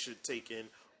 maybe they should take in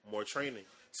more training.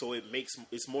 So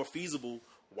it's more feasible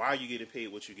why you're getting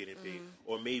paid what you're getting paid.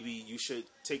 Or maybe you should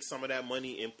take some of that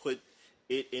money and put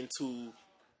it into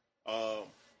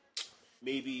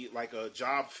maybe like a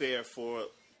job fair for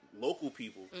local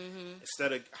people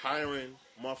instead of hiring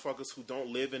motherfuckers who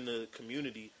don't live in the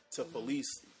community to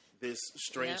police this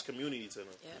strange community to them.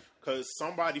 Because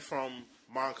somebody from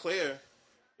Montclair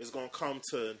is going to come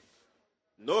to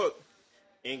Newark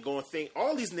and going to think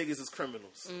all these niggas is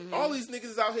criminals. All these niggas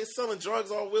is out here selling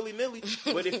drugs all willy-nilly.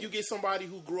 But if you get somebody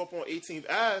who grew up on 18th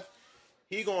Ave,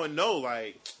 he going to know,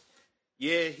 like,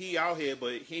 yeah, he out here,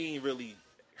 but he ain't really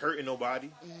hurting nobody.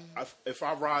 If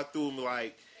I ride through him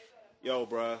like, yo,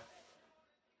 bruh,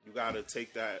 you got to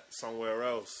take that somewhere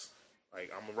else.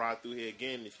 Like, I'm going to ride through here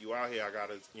again. If you out here, I got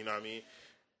to, you know what I mean?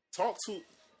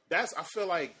 I feel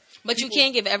like... But you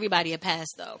can't give everybody a pass,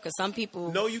 though, because some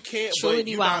people... No, you can't. Truly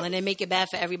be wild and then make it bad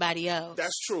for everybody else.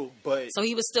 That's true, but... So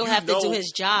he would still have to do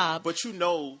his job. But you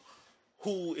know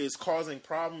who is causing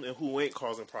problem and who ain't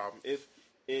causing problem. If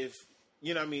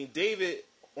you know what I mean, David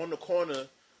on the corner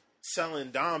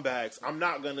selling dime bags, I'm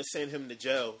not going to send him to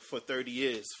jail for 30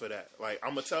 years for that. Like,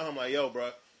 I'm going to tell him, like, yo, bro,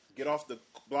 get off the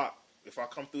block. If I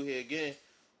come through here again,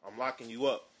 I'm locking you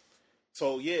up.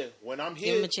 So, yeah, when I'm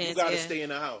here, you got to stay in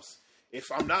the house.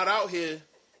 If I'm not out here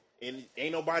and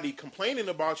ain't nobody complaining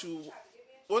about you,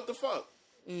 what the fuck?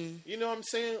 You know what I'm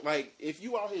saying? Like, if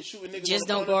you out here shooting niggas, just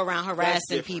don't go around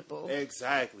harassing people.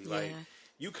 Exactly. Like,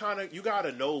 you got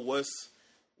to know what's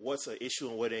an issue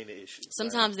and what ain't an issue.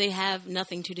 Sometimes they have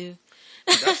nothing to do.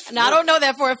 Now, I don't know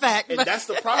that for a fact. And that's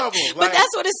the problem. Like, but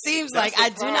that's what it seems like. I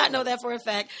do not know that for a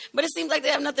fact. But it seems like they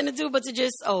have nothing to do but to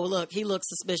just, oh, look, he looks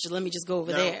suspicious. Let me just go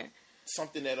over there.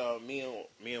 Something that me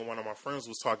and one of my friends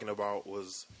was talking about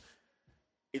was,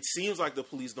 it seems like the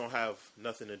police don't have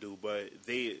nothing to do, but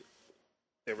they're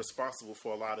responsible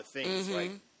for a lot of things.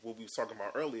 Like what we was talking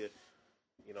about earlier.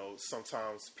 You know,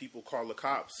 sometimes people call the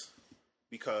cops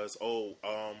because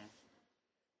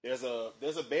there's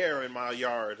a bear in my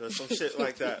yard or some shit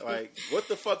like that. Like, what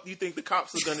the fuck do you think the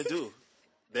cops are gonna do?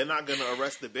 They're not gonna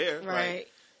arrest the bear, right?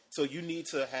 Like, so you need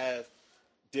to have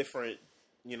different,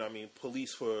 you know what I mean,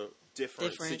 police for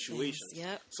different situations.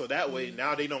 Yep. So that way,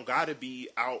 now they don't gotta be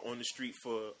out on the street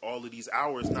for all of these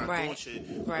hours not doing shit,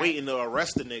 waiting to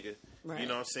arrest a nigga. Right. You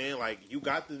know what I'm saying? Like, you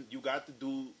got the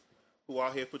dude who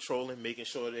out here patrolling, making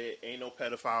sure there ain't no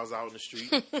pedophiles out in the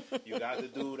street. You got the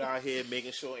dude out here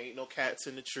making sure ain't no cats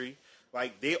in the tree.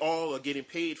 Like, they all are getting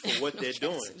paid for what they're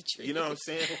doing. You know what I'm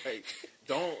saying? Like,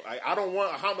 I don't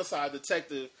want a homicide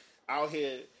detective out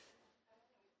here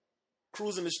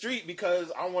cruising the street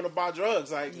because I want to buy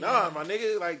drugs. Like, nah, my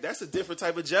nigga, like, that's a different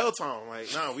type of jail time.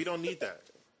 Like, nah, we don't need that.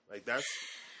 Like, that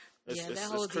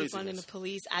whole defunding the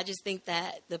police. I just think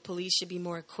that the police should be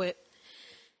more equipped,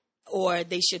 or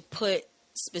they should put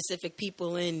specific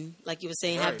people in, like you were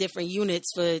saying, have different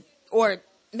units for, or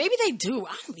maybe they do.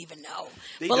 I don't even know.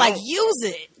 But like, use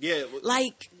it. Yeah.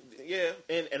 Like, yeah.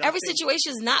 And every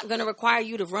situation is not going to require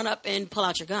you to run up and pull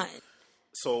out your gun.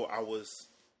 So I was,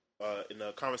 in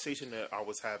a conversation that I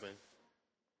was having,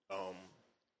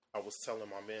 I was telling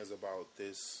my mans about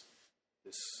this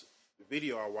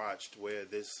video I watched where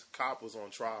this cop was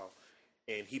on trial,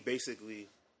 and he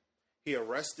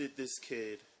arrested this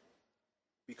kid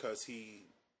because he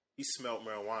smelled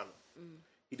marijuana.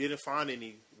 He didn't find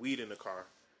any weed in the car.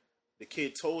 The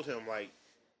kid told him, like,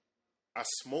 I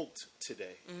smoked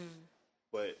today,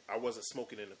 but I wasn't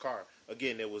smoking in the car.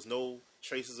 Again, there was no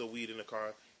traces of weed in the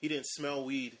car. He didn't smell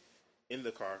weed in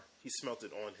the car. He smelt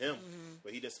it on him,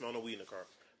 but he didn't smell no weed in the car.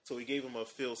 So he gave him a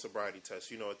field sobriety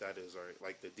test. You know what that is, right?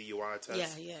 Like the DUI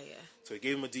test. Yeah. So he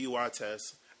gave him a DUI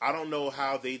test. I don't know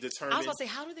how they determine. I was about to say,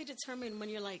 how do they determine when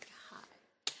you're like high?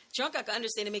 Drunk, I can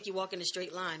understand to make you walk in a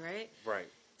straight line, right? Right.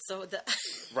 So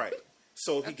right.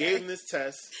 So he gave him this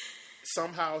test.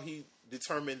 Somehow he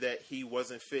determined that he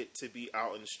wasn't fit to be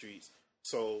out in the streets.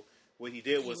 So what he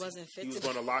did was he was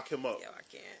going to lock him up. Yo, I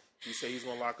can't. He said he was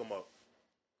going to lock him up.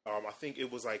 I think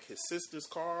it was like his sister's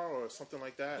car or something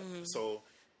like that. So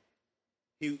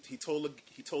he told the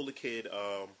kid.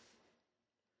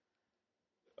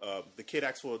 The kid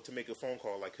asked to make a phone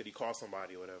call, like, could he call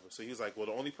somebody or whatever. So he was like, well,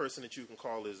 the only person that you can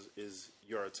call is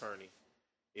your attorney.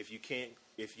 If you can't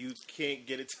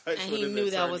get in touch with an attorney. And he knew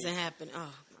that wasn't happening. Oh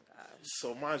my gosh.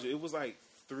 So mind you, it was like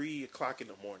 3:00 in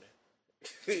the morning.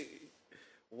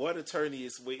 What attorney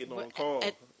is waiting on call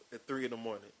at 3 in the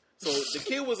morning? So the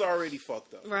kid was already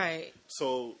fucked up. Right.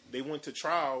 So they went to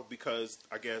trial because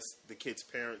I guess the kid's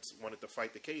parents wanted to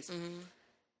fight the case. Mm-hmm.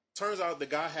 Turns out the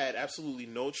guy had absolutely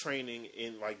no training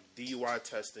in like DUI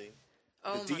testing.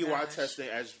 Oh the DUI testing,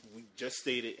 as we just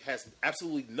stated, has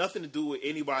absolutely nothing to do with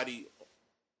anybody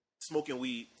smoking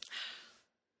weed.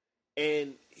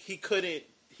 And he couldn't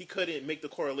make the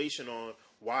correlation on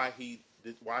why he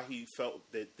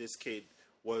felt that this kid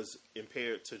was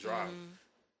impaired to drive. Mm-hmm.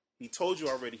 He told you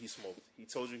already he smoked. He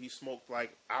told you he smoked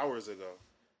like hours ago.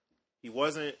 He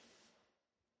wasn't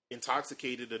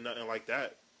intoxicated or nothing like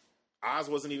that. Eyes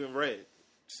wasn't even red.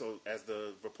 So as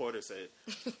the reporter said.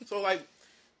 So like,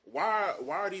 why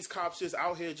are these cops just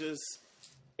out here just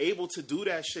able to do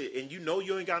that shit? And you know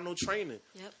you ain't got no training.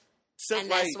 Yep.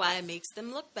 And that's why it makes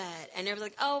them look bad. And they're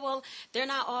like, oh, well, they're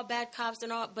not all bad cops.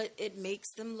 But it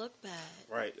makes them look bad.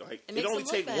 Right. Like, it only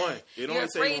take one. You're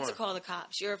afraid to call the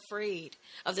cops. You're afraid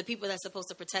of the people that's supposed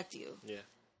to protect you. Yeah.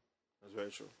 That's very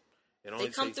true. They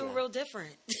come through real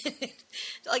different.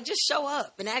 Like, just show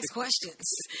up and ask questions.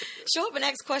 Show up and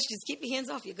ask questions. Keep your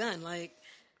hands off your gun. Like,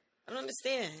 I don't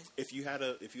understand. If you had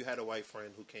a white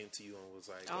friend who came to you and was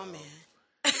like, oh,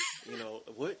 man. You know,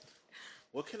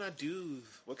 what can I do?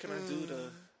 What can I do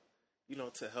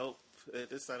to help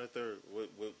this, that, and third? What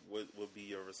would be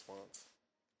your response?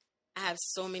 I have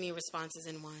so many responses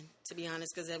in one, to be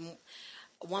honest, because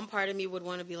one part of me would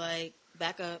want to be like,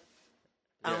 back up.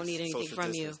 I don't need anything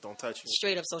from you. Don't touch me.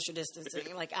 Straight up social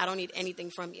distancing. Like, I don't need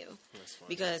anything from you.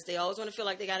 Because they always want to feel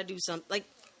like they got to do something. Like,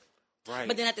 right.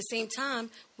 But then at the same time,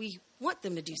 we want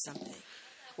them to do something.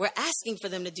 We're asking for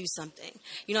them to do something.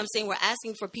 You know what I'm saying? We're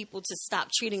asking for people to stop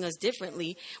treating us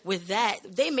differently. With that,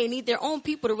 they may need their own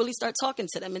people to really start talking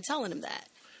to them and telling them that.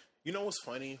 You know what's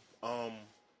funny? I'm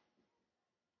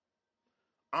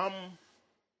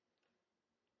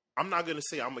not going to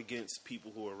say I'm against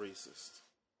people who are racist.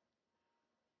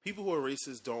 People who are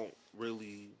racist don't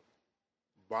really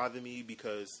bother me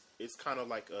because it's kind of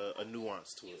like a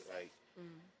nuance to it. Like,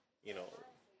 you know,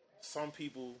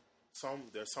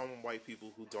 there's some white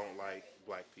people who don't like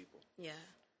black people. Yeah.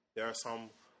 There are some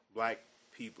black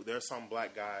people. There are some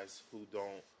black guys who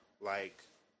don't like,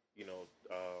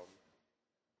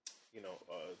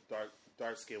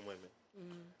 dark skinned women.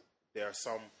 Mm-hmm. There are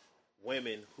some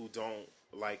women who don't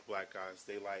like black guys.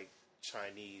 They like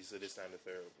Chinese or this, that, and the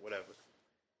third, whatever.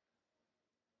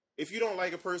 If you don't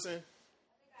like a person,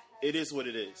 it is what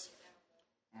it is.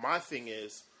 My thing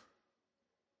is,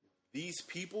 these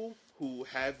people who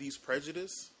have these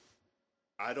prejudice,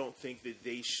 I don't think that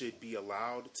they should be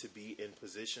allowed to be in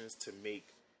positions to make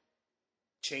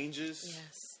changes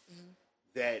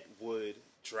that would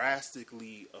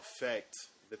drastically affect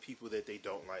the people that they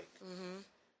don't like. Mm-hmm.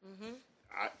 Mm-hmm.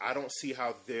 I don't see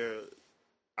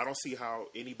how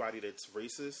anybody that's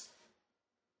racist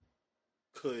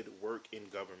could work in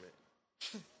government.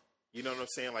 You know what I'm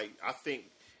saying? Like, I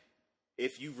think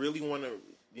if you really want to,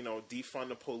 defund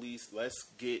the police, let's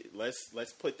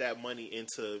put that money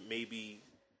into maybe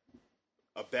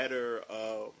a better,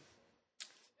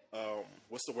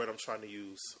 what's the word I'm trying to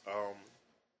use?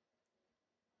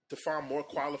 To find more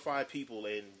qualified people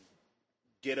and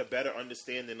get a better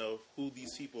understanding of who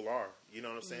these people are. You know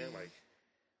what I'm saying? Like,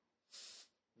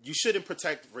 you shouldn't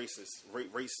protect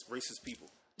racist people.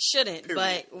 Shouldn't,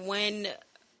 period. But when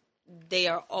they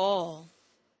are all,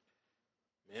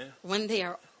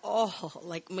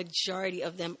 like, majority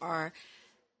of them are,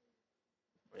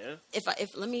 if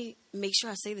let me make sure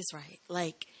I say this right,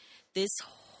 like, this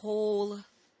whole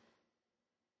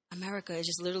America is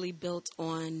just literally built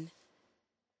on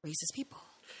racist people.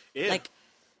 Yeah. Like,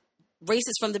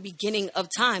 racist from the beginning of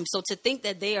time. So to think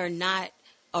that they are not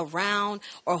around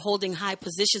or holding high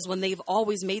positions when they've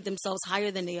always made themselves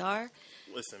higher than they are.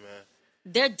 Listen, man.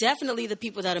 They're definitely the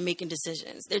people that are making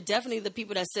decisions. They're definitely the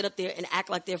people that sit up there and act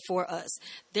like they're for us.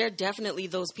 They're definitely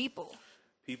those people.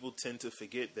 People tend to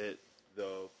forget that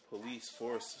the police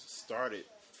force started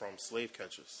from slave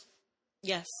catchers.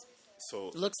 Yes. So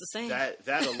it looks the same.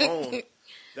 That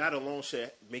alone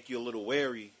should make you a little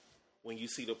wary when you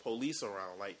see the police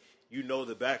around. Like,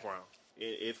 the background.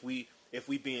 If we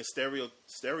being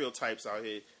stereotypes out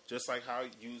here, just like how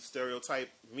you stereotype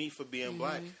me for being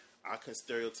black, I can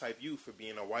stereotype you for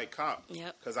being a white cop.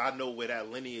 Yep. Because I know where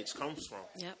that lineage comes from.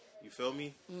 Yep. You feel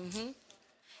me? Mm-hmm.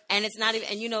 And it's not even,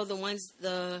 and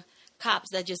the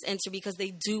cops that just enter because they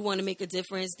do want to make a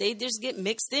difference, they just get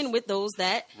mixed in with those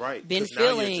that been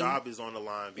feeling. Now your job is on the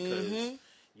line because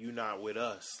you're not with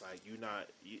us. Like,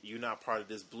 you're not part of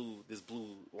this blue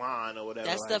line or whatever.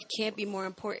 That stuff can't be more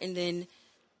important than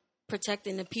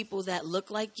protecting the people that look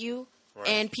like you. Right.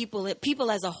 And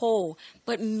people as a whole,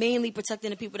 but mainly protecting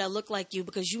the people that look like you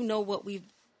because you know what we've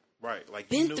right, like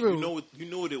been through. You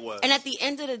knew what it was. And at the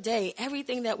end of the day,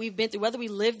 everything that we've been through, whether we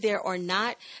live there or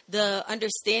not, the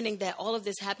understanding that all of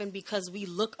this happened because we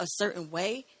look a certain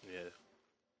way. Yeah.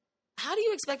 How do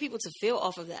you expect people to feel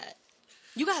off of that?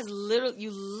 You guys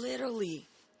literally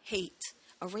hate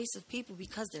a race of people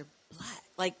because they're black.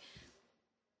 Like,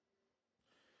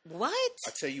 what?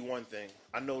 I tell you one thing.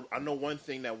 I know one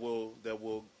thing that will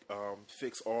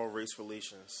fix all race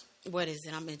relations. What is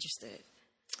it? I'm interested.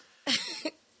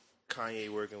 Kanye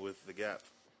working with The Gap.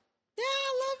 Yeah,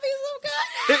 I love me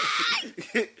some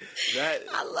Kanye.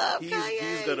 I love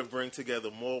Kanye. He's gonna bring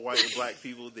together more white and black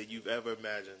people than you've ever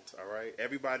imagined. All right,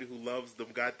 everybody who loves them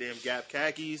goddamn Gap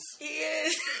khakis. He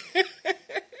is.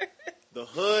 The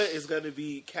hood is going to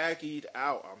be khakied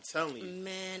out. I'm telling you.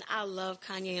 Man, I love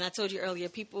Kanye. And I told you earlier,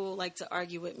 people like to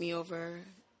argue with me over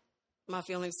my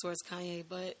feelings towards Kanye.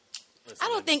 But I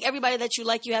don't think everybody that you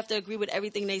like, you have to agree with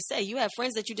everything they say. You have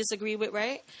friends that you disagree with,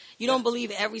 right? You don't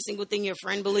believe every single thing your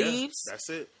friend believes. Yeah, that's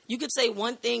it. You could say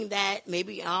one thing that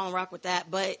maybe I don't rock with that,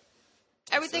 but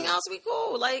everything else we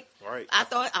cool. Like, right.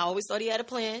 I always thought he had a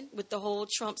plan with the whole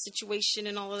Trump situation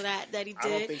and all of that he did. I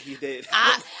don't think he did.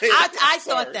 I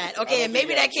thought that. Okay, and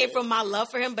maybe that came from my love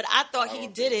for him, but I thought he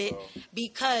did it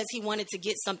because he wanted to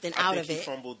get something out of it. He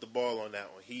fumbled the ball on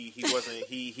that one.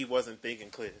 He wasn't thinking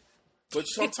clear. But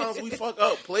sometimes we fuck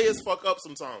up. Players fuck up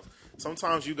sometimes.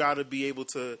 Sometimes you got to be able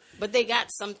to. But they got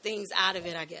some things out of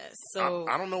it, I guess. So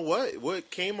I don't know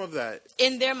what came of that.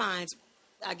 In their minds,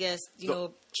 I guess,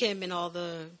 know, Kim and all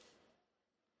the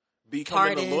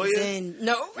becoming a lawyer and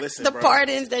listen, the bro,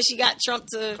 pardons that she got Trump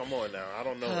to. Come on now, I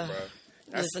don't know,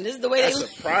 bro. Listen, this is the way that's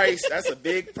a price. That's a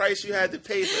big price you had to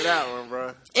pay for that one,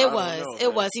 bro. It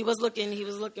was. He was looking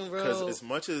real. Because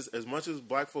as much as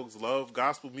black folks love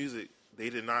gospel music, they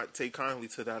did not take kindly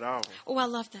to that album. Oh, I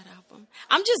love that album.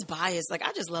 I'm just biased. Like,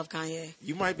 I just love Kanye.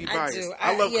 You might be biased.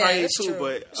 I love Kanye too, true.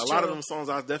 but a lot of them songs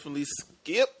I definitely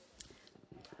skip.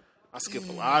 I skip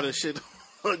a lot of shit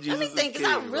on Jesus. Let me think, because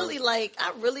I really like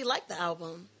the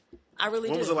album. I really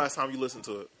do. When was the last time you listened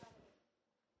to it?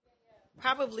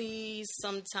 Probably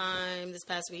sometime this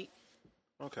past week.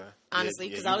 Okay. Honestly,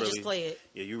 because I would just play it.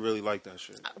 Yeah, you really like that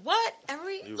shit. What?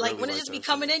 When it just be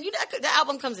coming in, the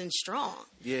album comes in strong.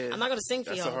 Yeah. I'm not gonna sing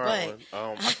for that's y'all, a hard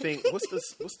but one. I think what's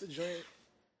the joint?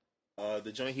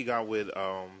 The joint he got with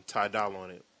Ty Dolla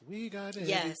on it. We got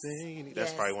everything.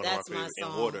 That's probably one of my favorites.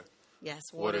 And Water. Yes,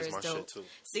 Water is my dope. shit too.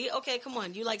 See, okay, come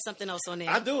on. You like something else on there?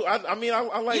 I do. I mean, I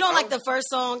like. You don't like the first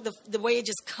song, the way it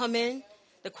just come in,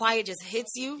 the quiet just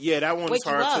hits you. Yeah, that one's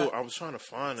hard too. I was trying to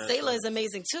find that. Sailor is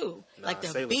amazing too. Like the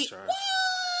Sailor's beat. Trash. What?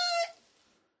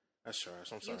 That's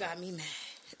trash. I'm sorry. You got me mad.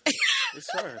 It's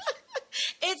trash.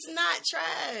 It's not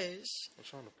trash. I'm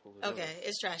trying to pull it. Okay,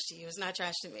 it's trash to you. It's not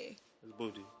trash to me. It's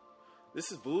booty.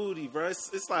 This is booty, bro.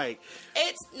 It's like.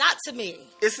 It's not to me.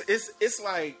 It's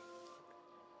like.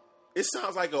 It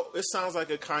sounds like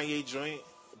a Kanye joint,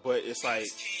 but it's like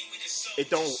it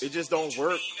just don't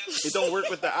work. It don't work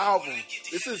with the album.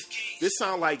 This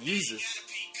sound like Yeezus.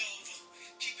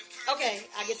 Okay,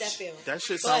 I get that feel. That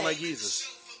shit sound like Yeezus.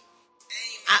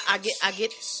 I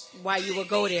get why you would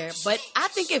go there, but I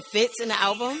think it fits in the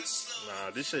album.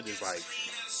 Nah, this shit is like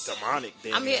demonic.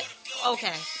 I mean,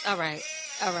 okay, all right.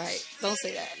 Don't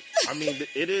say that. I mean,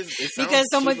 it is. Because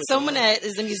someone that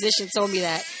is a musician told me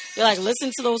that. They're like,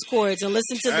 listen to those chords and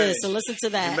listen to this and listen to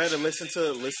that. You better listen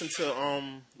to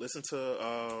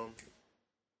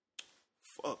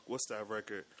fuck, what's that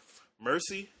record?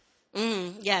 Mercy.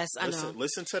 Yes, I know.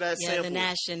 Listen to that sample. The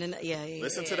Nash and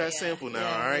listen to that sample now.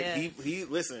 All right, he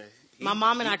listen. My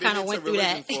mom and I kind of went through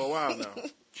that for a while now.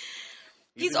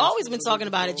 He's always been talking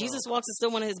about it. Jesus Walks is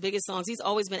still one of his biggest songs. He's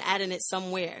always been adding it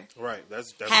somewhere. Right.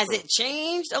 That's Has it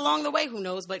changed along the way? Who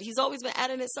knows? But he's always been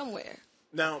adding it somewhere.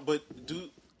 Now, but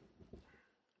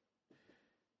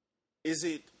is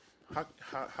it how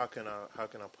can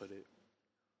I put it?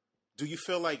 Do you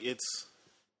feel like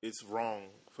it's wrong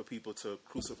for people to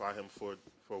crucify him for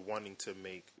wanting to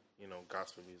make,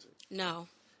 gospel music? No.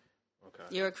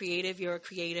 Okay. You're a creative. You're a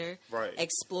creator. Right.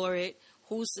 Explore it.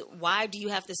 Why do you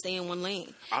have to stay in one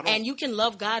lane? And you can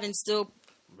love God and still.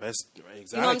 Exactly.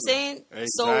 You know what I'm saying?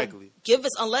 Exactly. So give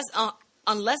us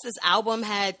unless this album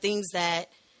had things that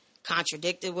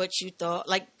contradicted what you thought,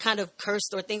 like kind of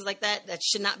cursed or things like that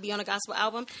should not be on a gospel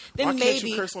album. Then why maybe can't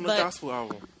you curse on a gospel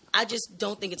album? I just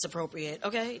don't think it's appropriate.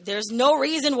 Okay, there's no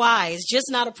reason why. It's just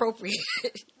not appropriate.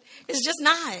 It's just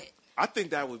not. I think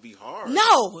that would be hard.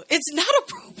 No, it's not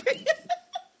appropriate.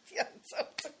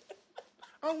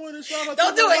 I want to shout out.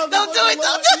 Don't do it. Don't do it.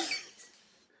 Don't do it.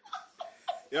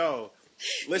 Yo,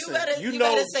 listen, you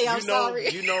better say I'm sorry.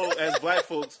 You know, as black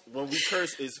folks, when we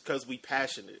curse, it's because we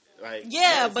passionate. Like,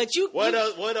 yeah, but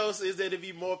what else is there to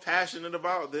be more passionate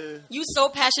about than you so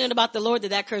passionate about the Lord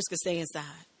that curse could stay inside.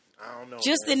 I don't know.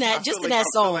 Just man. in that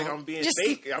song. I feel like I'm being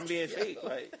fake. I'm being fake.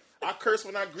 Like, I curse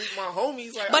when I greet my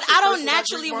homies. Like, but I don't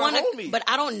naturally want to. But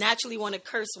I don't naturally want to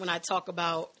curse when I talk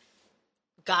about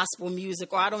gospel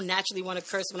music, or I don't naturally want to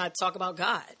curse when I talk about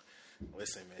God.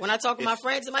 Listen, man. When I talk to my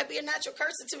friends, it might be a natural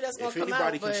curse or two that's going to come out. If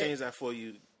anybody can change that for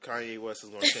you, Kanye West is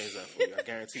going to change that for you. I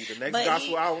guarantee you. The next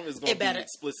gospel album is going to be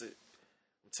explicit.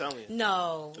 I'm telling you.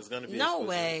 No. It's going to be no explicit.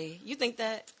 way. You think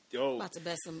that? Yo, I'm about to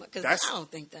bet some, because I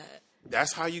don't think that.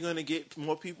 That's how you're going to get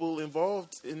more people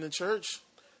involved in the church.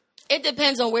 It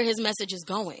depends on where his message is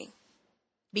going.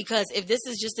 Because if this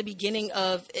is just the beginning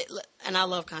of it, and I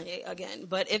love Kanye again,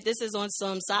 but if this is on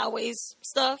some sideways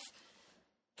stuff,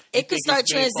 it could start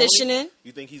transitioning.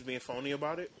 You think he's being phony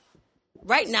about it?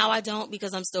 Right now, I don't,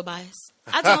 because I'm still biased.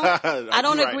 I don't. I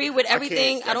don't agree with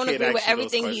everything. I don't agree with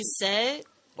everything he said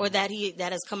or that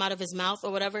has come out of his mouth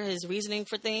or whatever, his reasoning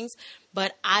for things.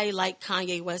 But I like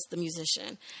Kanye West, the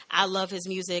musician. I love his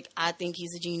music. I think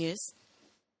he's a genius.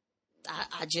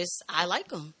 I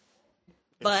like him.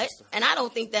 But, and I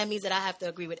don't think that means that I have to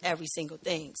agree with every single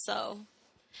thing. So,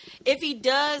 if he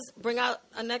does bring out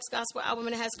a next gospel album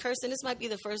and it has cursing, this might be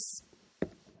the first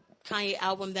Kanye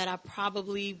album that I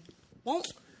probably won't.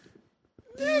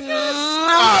 I'm gonna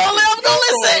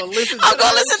listen. I'm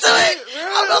gonna listen to it.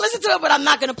 I'm gonna listen to it, but I'm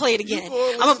not gonna play it again.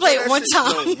 I'm gonna play it one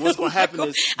time. No, what's gonna happen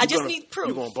is I just need proof.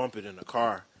 You're gonna bump it in the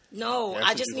car. No,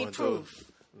 I just need proof.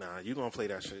 Nah, you're gonna play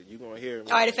that shit. You're gonna hear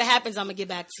it. All right, if it happens, I'm gonna get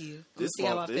back to you. See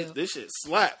how I feel. This shit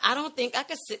slap. I don't think I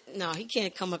could sit. No, he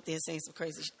can't come up there saying some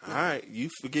crazy shit. All right, you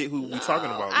forget who we talking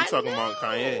about. We talking about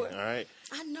Kanye. All right.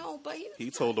 I know, but he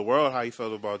told the world how he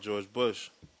felt about George Bush.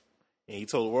 And he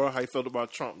told the world how he felt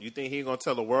about Trump. You think he ain't gonna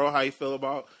tell the world how he felt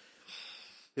about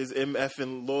his MF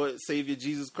and Lord Savior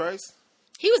Jesus Christ?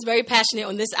 He was very passionate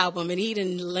on this album, and he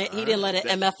didn't let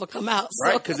an MF come out. So.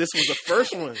 Right, because this was the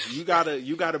first one. You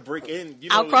gotta break in. You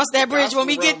know, I'll cross that bridge when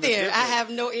we get there. I have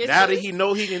no ears. Now that he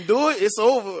know he can do it, it's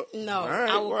over. No, right,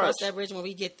 I will cross that bridge when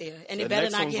we get there, and it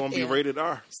better not get there. The next one's gonna be rated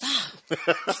R.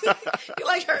 Stop. You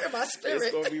like hurting my spirit.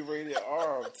 It's gonna be rated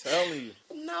R. I'm telling you.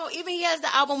 No, even he has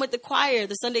the album with the choir,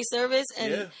 the Sunday service,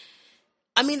 and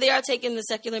I mean they are taking the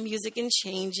secular music and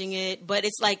changing it, but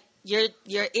it's like. Your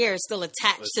ear is still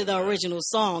attached to the original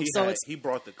song, he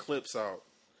brought the clips out.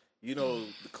 You know,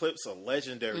 the clips are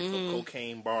legendary for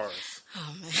cocaine bars.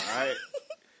 Oh man! All right,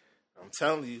 I'm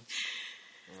telling you.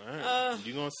 All right,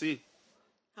 you gonna see.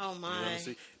 Oh my!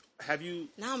 Have you?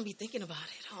 Now I'm gonna be thinking about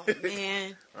it. Oh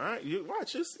man! All right, you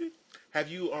watch this. Have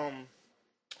you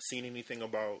seen anything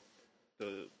about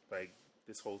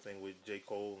this whole thing with J.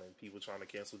 Cole and people trying to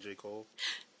cancel J. Cole?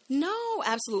 No,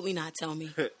 absolutely not. Tell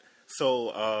me.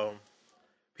 So,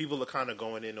 people are kind of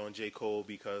going in on J. Cole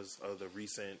because of the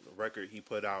recent record he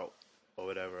put out or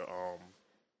whatever.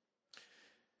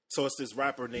 So it's this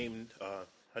rapper named,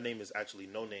 her name is actually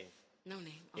No Name. No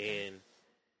Name. Okay. And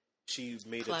she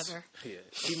made Clever.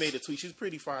 She made a tweet. She's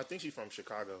pretty fine. I think she's from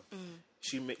Chicago.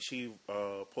 She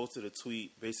posted a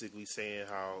tweet basically saying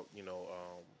how, you know,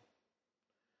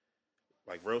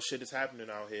 like real shit is happening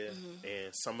out here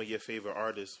and some of your favorite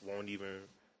artists won't even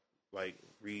like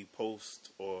repost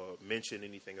or mention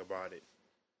anything about it.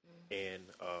 And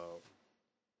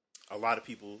a lot of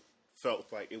people felt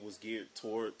like it was geared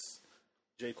towards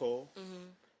J. Cole.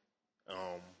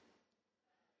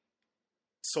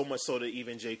 So much so that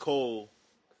even J. Cole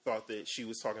thought that she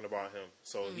was talking about him.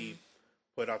 So he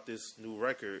put out this new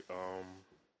record. I'm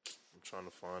trying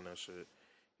to find that shit.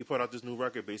 He put out this new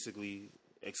record basically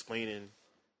explaining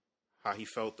how he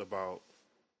felt about,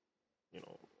 you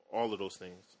know, all of those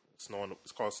things.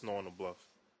 It's called Snow on the Bluff.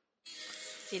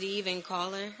 Did he even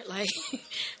call her? Like,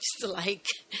 just to, like,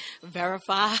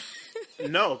 verify?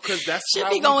 No, because that's should how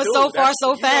be going so far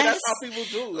so fast. That's how people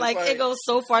do. Like, it goes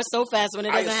so far so fast when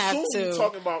it doesn't have to. I assume you're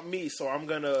talking about me, so I'm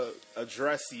going to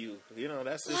address you. You know,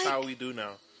 that's just how we do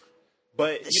now.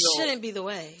 But, it shouldn't be the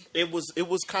way. It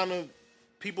was kind of,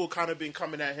 people kind of been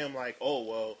coming at him like, oh,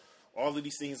 well, all of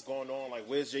these things going on. Like,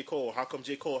 where's J. Cole? How come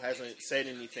J. Cole hasn't said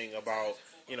anything about,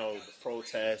 you know, the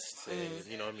protests and,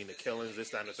 you know what I mean, the killings, this,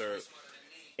 that, and the third.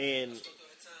 And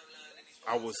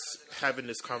I was having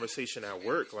this conversation at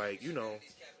work, like, you know,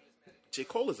 J.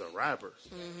 Cole is a rapper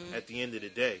at the end of the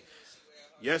day.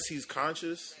 Yes, he's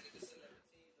conscious.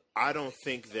 I don't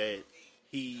think that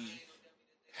he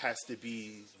has to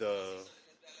be the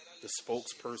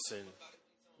spokesperson,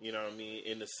 you know what I mean,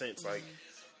 in the sense, like,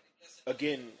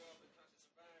 again,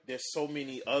 there's so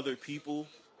many other people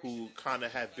who kind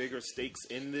of have bigger stakes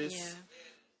in this, Yeah.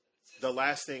 the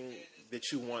last thing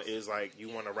that you want is like you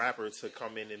want a rapper to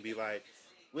come in and be like,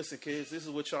 "Listen, kids, this is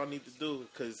what y'all need to do,"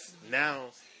 because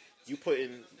now you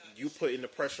putting the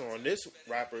pressure on this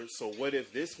rapper. So what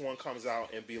if this one comes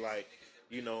out and be like,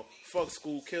 you know, fuck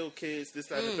school, kill kids, this,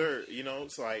 that, and the third. You know,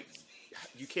 it's like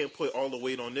you can't put all the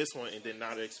weight on this one and then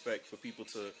not expect for people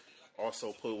to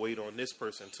also put weight on this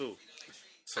person too.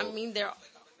 So, I mean,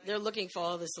 they're looking for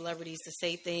all the celebrities to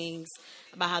say things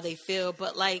about how they feel,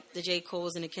 but like the J.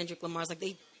 Cole's and the Kendrick Lamar's, like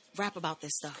they rap about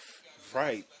this stuff.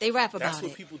 right. They rap about That's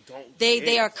what it. people don't They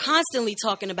get. are constantly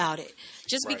talking about it.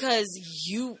 Just Right. because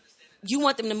you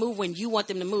want them to move when you want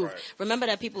them to move. Right. Remember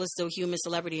that people are still human,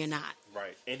 celebrity or not.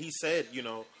 Right. And he said, you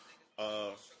know,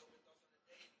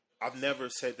 I've never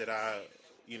said that I,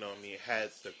 you know, what I mean, had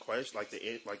the question, like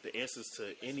the answers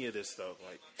to any of this stuff.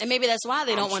 Like, And maybe that's why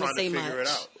they don't I'm want to trying say much. figure it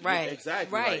out. Right. Yeah,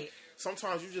 exactly. Right. Like,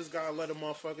 sometimes you just gotta let a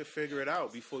motherfucker figure it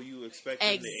out before you expect him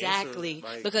to Exactly. answer.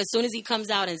 Like, Because as soon as he comes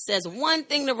out and says one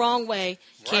thing the wrong way,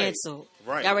 cancel.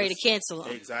 Right. Y'all ready to cancel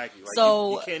him. Exactly. Like,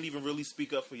 So- you can't even really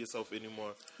speak up for yourself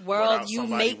anymore. World, without you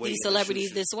somebody make waiting these to shoot celebrities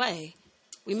you. this way.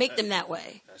 We make them that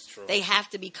way. That's true. They have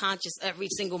to be conscious every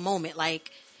single moment.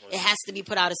 Like, it has to be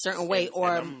put out a certain way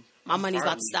or And my money's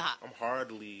about to hardly- stop. I'm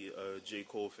hardly a J.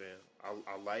 Cole fan.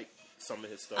 I like some of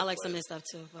his stuff. I like but some of his stuff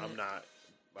too. But I'm not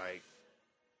like,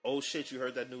 oh shit, you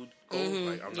heard that new Cole?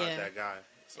 Like, I'm yeah. not that guy.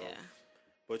 So, Yeah.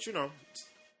 but you know,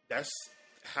 that's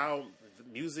how the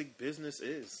music business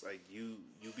is. Like, you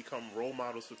become role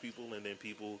models for people, and then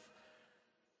people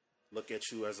look at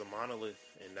you as a monolith,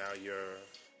 and now you're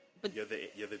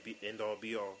the end all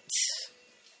be all.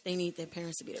 They need their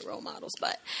parents to be their role models.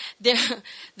 But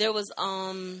there was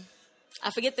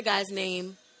I forget the guy's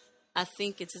name. I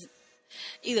think it's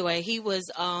either way. He was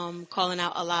calling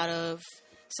out a lot of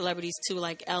celebrities too,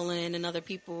 like Ellen and other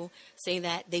people, saying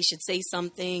that they should say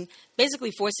something,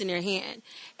 basically forcing their hand.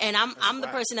 And I'm the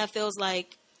whack. person that feels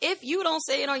like if you don't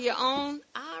say it on your own,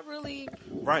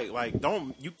 Right, like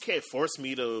you can't force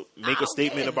me to make a don't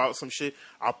statement care. about some shit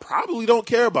I probably don't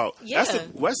care about. Yeah.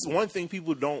 That's one thing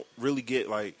people don't really get.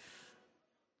 Like,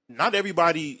 not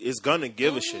everybody is gonna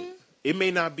give a shit. It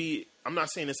may not be. I'm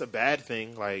not saying it's a bad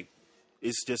thing. Like,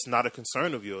 it's just not a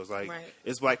concern of yours. Like, Right.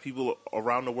 it's black people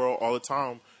around the world all the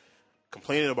time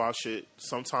complaining about shit.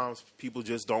 Sometimes people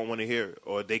just don't want to hear it,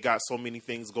 or they got so many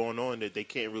things going on that they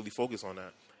can't really focus on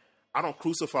that. I don't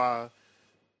crucify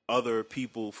other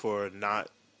people for not,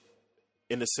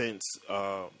 in a sense,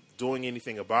 doing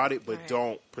anything about it, but Right.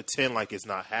 don't pretend like it's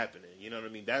not happening. You know what I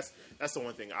mean? That's the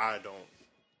one thing I don't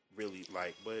really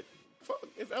like. But fuck,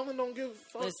 if Ellen don't give a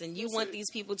fuck, listen, you that's want it. these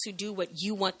people to do what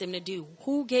you want them to do.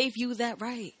 Who gave you that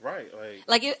right? Right?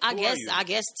 Like who are you? I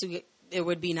guess it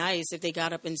would be nice if they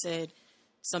got up and said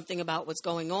something about what's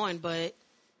going on, but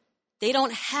they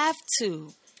don't have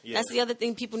to. Yeah. That's the other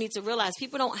thing people need to realize.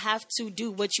 People don't have to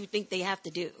do what you think they have to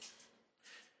do.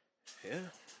 Yeah.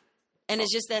 And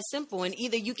it's just that simple. And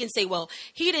either you can say, well,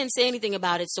 he didn't say anything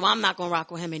about it, so I'm not going to rock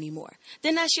with him anymore.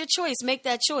 Then that's your choice. Make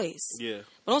that choice. Yeah.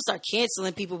 But don't start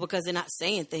canceling people because they're not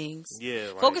saying things. Yeah,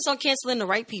 like- Focus on canceling the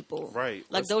right people. Right.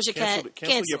 Like Let's Doja cancel Cat,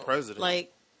 cancel your president.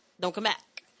 Like, don't come back.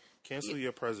 Cancel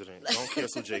your president. Don't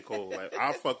cancel J. Cole. Like,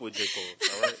 I'll fuck with J. Cole.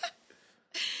 All right.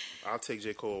 I'll take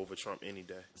J. Cole over Trump any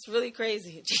day. It's really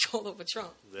crazy. J. Cole over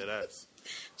Trump. That ass.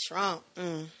 Trump.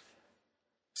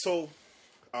 So,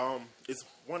 it's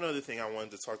one other thing I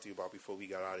wanted to talk to you about before we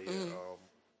got out of here.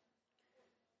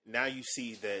 Now you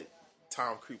see that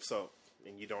time creeps up,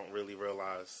 and you don't really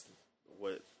realize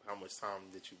how much time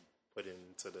that you put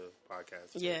into the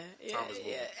podcast. Yeah. Time is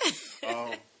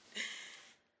moving.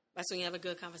 That's when you have a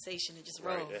good conversation. It just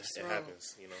rolls. Right, it rolls.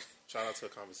 happens. You know, shout out to a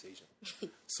conversation.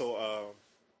 So,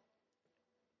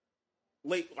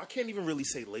 I can't even really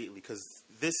say lately because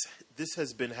this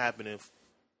has been happening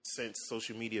since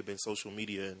social media been social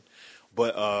media,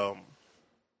 but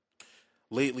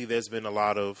lately there's been a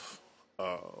lot of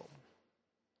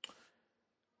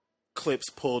clips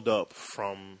pulled up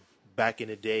from back in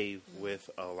the day with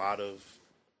a lot of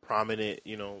prominent,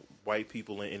 white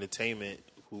people in entertainment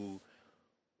who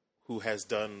has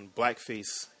done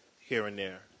blackface here and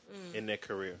there in their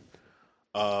career.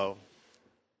 I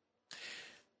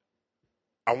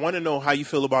want to know how you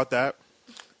feel about that.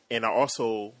 And I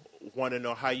also want to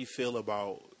know how you feel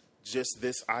about just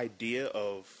this idea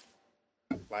of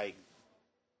like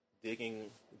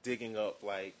digging up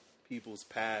like people's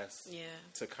past Yeah.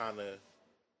 to kind of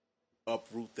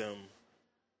uproot them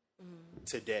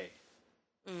today.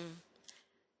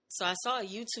 So I saw a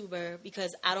YouTuber,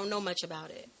 because I don't know much about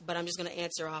it, but I'm just going to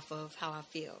answer off of how I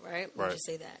feel, right? Let me Right. just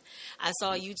say that. I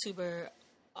saw a YouTuber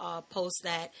post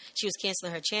that she was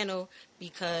canceling her channel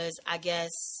because I guess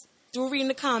through reading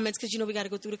the comments, because we got to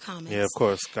go through the comments. Yeah, of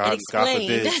course. God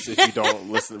forbid if you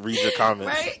don't read your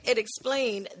comments. Right? It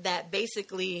explained that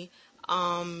basically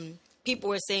people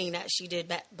were saying that she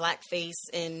did blackface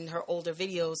in her older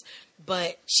videos,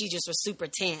 but she just was super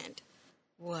tanned.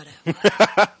 Whatever.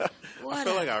 I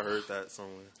feel like I heard that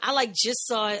somewhere. I just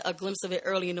saw a glimpse of it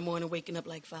early in the morning, waking up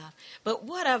like 5. But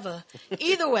whatever.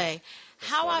 Either way,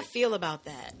 how funny. I feel about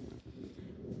that.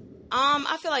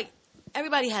 I feel like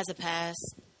everybody has a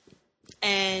past,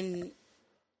 and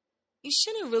you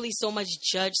shouldn't really so much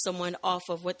judge someone off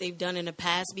of what they've done in the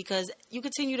past, because you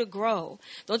continue to grow.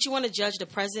 Don't you want to judge the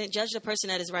present? Judge the person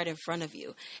that is right in front of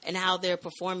you and how they're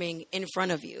performing in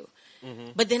front of you.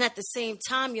 Mm-hmm. But then at the same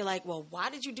time, you're like, well,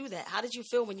 why did you do that? How did you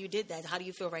feel when you did that? How do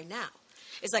you feel right now?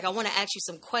 It's like I want to ask you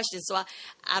some questions, so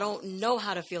I don't know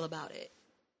how to feel about it.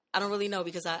 I don't really know,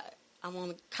 because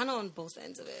I'm kind of on both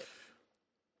ends of it.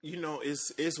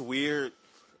 It's weird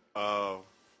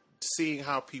seeing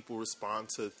how people respond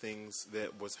to things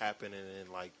that was happening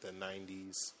in like the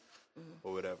 90s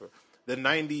or whatever. The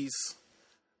 90s,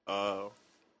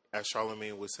 as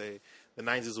Charlamagne would say, the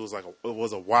 90s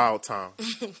was a wild time.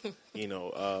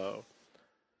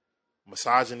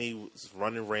 Misogyny was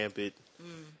running rampant.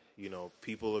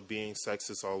 People are being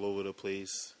sexist all over the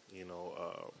place.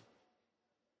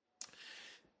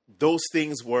 Those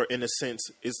things were, in a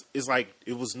sense, it's like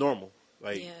it was normal.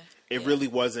 Like it really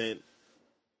wasn't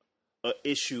an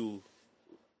issue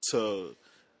to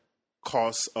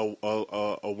cost a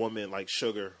woman like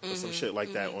sugar or some shit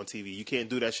like that on TV. You can't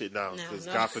do that shit now, because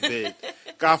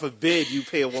God forbid you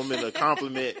pay a woman a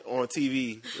compliment on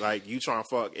TV, like you trying to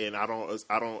fuck, and I don't. It's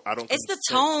the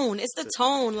tone. It's the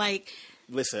tone. Like,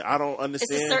 listen, I don't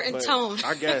understand. It's a certain tone.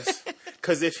 I guess,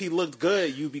 because if he looked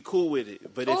good, you'd be cool with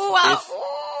it. But you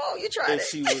tried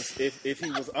if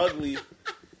he was ugly.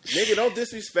 Nigga, don't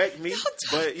disrespect me.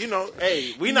 But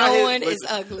hey, we not. No here, one is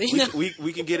ugly.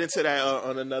 We can get into that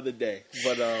on another day.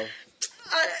 But yeah,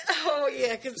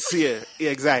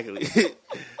 exactly.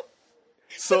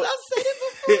 So I've said it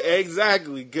before.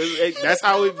 Exactly, because that's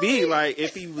how it be. Like,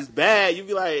 if he was bad, you'd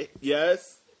be like, yes.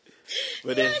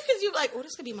 But because you're like,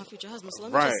 this could be my future husband, so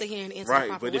let me just sit here and answer the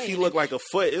proper But way. if he looked like a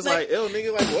foot, it's like, ew,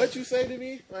 nigga, like, what you say to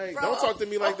me? Like, don't talk to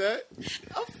me like that.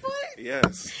 A foot?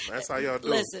 Yes, that's how y'all do.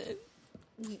 Listen.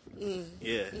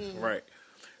 Yeah, right.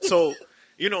 So,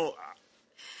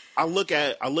 I look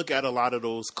at a lot of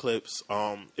those clips.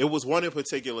 It was one in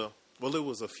particular. Well, it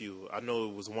was a few. I know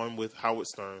it was one with Howard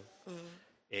Stern,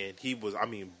 and he was,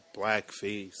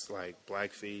 blackface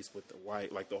with the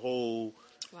white, like the whole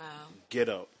get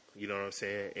up. You know what I'm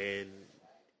saying? And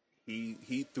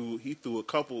he threw a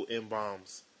couple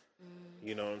N-bombs.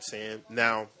 You know what I'm saying?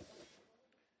 Now,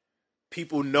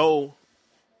 people know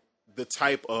the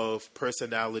type of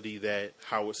personality that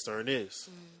Howard Stern is.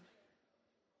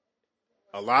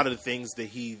 A lot of the things that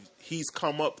he's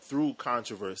come up through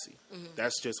controversy.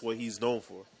 That's just what he's known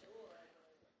for.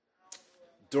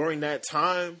 During that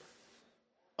time,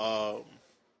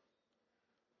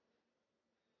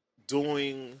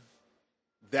 doing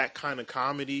that kind of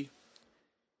comedy,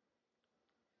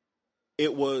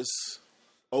 it was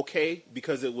okay,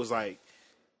 because it was like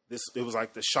the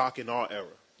shock and awe era.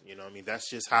 You know what I mean? That's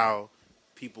just how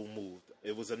people moved.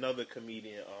 It was another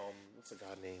comedian, what's a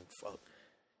guy named?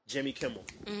 Jimmy Kimmel.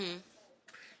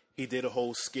 He did a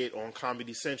whole skit on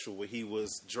Comedy Central where he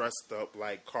was dressed up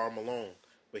like Karl Malone,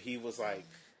 but he was like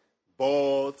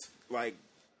bald, like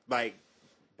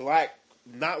black,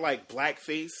 not like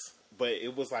blackface, but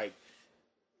it was like,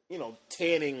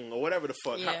 tanning or whatever the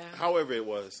fuck, however it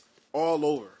was, all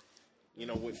over,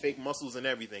 with fake muscles and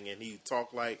everything, and he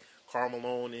talked like Karl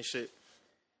Malone and shit.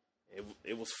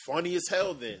 It was funny as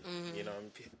hell then,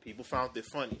 people found it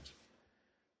funny.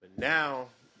 But now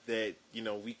that,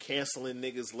 we canceling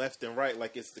niggas left and right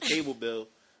like it's the cable bill,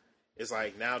 it's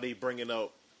like now they bringing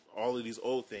up all of these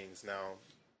old things. Now,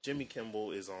 Jimmy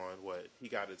Kimmel is on he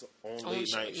got his own late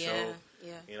night show.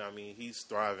 Yeah. You know what I mean? He's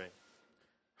thriving.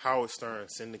 Howard Stern,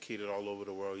 syndicated all over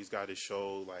the world. He's got his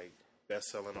show, like,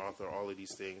 best-selling author, all of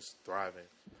these things, thriving.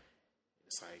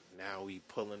 It's like, now we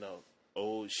pulling up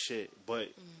old shit. But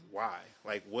why?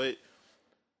 Like, what?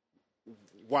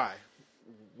 Why?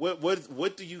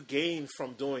 What do you gain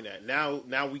from doing that?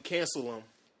 Now we cancel them.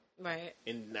 Right.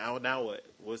 And now what?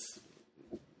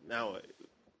 Now what?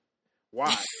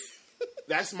 Why?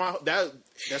 That's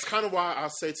kind of why I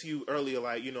said to you earlier,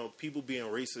 like, people being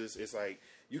racist, it's like,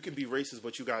 you can be racist,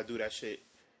 but you gotta do that shit,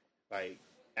 like,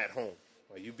 at home.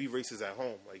 Like, you be racist at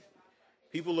home. Like,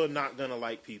 people are not gonna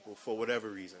like people for whatever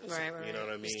reasons. Right. You know what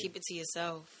I mean? Just keep it to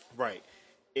yourself. Right.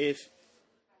 If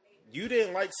you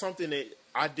didn't like something that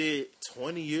I did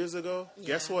 20 years ago,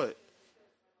 guess what?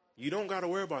 You don't got to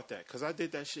worry about that because I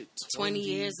did that shit 20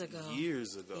 years ago.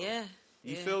 Yeah.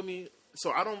 You feel me?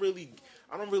 So I don't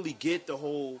really get the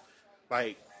whole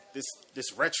like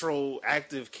this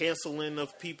retroactive canceling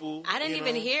of people. I didn't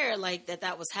even hear like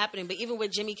that was happening. But even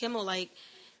with Jimmy Kimmel, like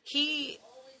we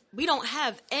don't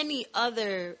have any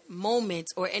other moment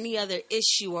or any other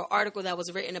issue or article that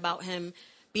was written about him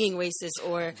being racist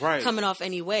or coming off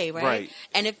any way, right?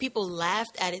 And if people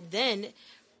laughed at it then,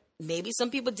 maybe some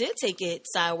people did take it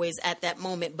sideways at that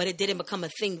moment, but it didn't become a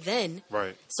thing then.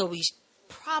 Right. So we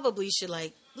probably should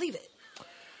like leave it.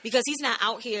 Because he's not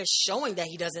out here showing that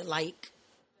he doesn't like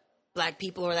black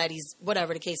people or that he's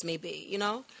whatever the case may be, you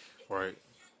know? Right.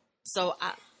 So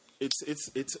it's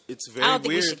very weird. I don't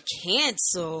think we should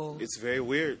cancel. It's very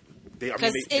weird.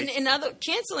 Because in other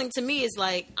canceling to me is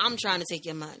like I'm trying to take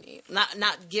your money,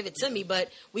 not give it to me, but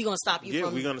we're gonna stop you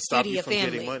from we're gonna stop you from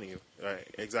family. Getting money. Right,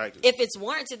 exactly. If it's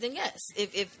warranted, then yes.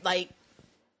 If like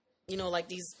you know, like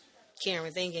these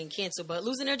Karens, they ain't getting canceled, but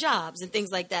losing their jobs and things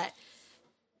like that.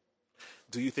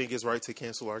 Do you think it's right to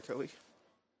cancel R. Kelly?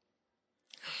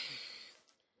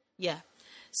 Yeah.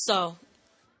 So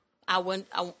I want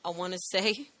to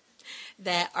say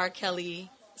that R. Kelly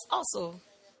is also.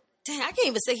 Dang, I can't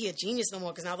even say he a genius no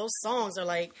more because now those songs are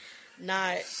like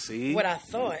not what I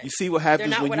thought. You see what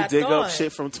happens when you dig up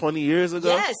shit from 20 years ago?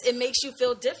 Yes, it makes you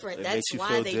feel different. That's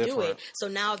why they do it. So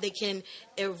now they can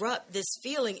erupt this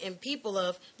feeling in people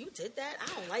of, you did that?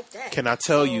 I don't like that. Can I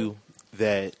tell you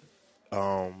that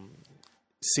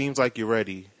seems like you're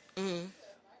ready. Mm-hmm.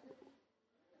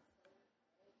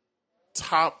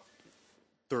 Top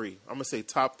 3. I'm going to say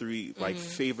top 3 like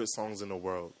favorite songs in the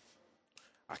world.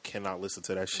 I cannot listen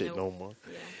to that shit no more.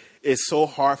 Yeah. It's so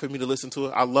hard for me to listen to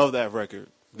it. I love that record.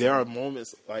 There are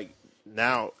moments like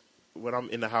now when I'm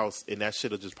in the house and that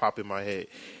shit will just pop in my head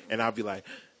and I'll be like,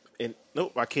 and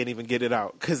nope, I can't even get it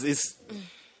out. Cause it's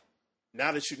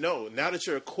now that you know, now that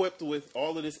you're equipped with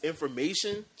all of this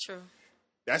information. True.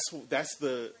 That's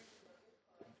the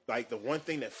like the one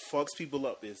thing that fucks people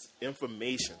up is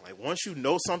information. Like once you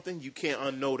know something, you can't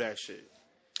unknow that shit.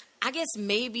 I guess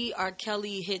maybe R.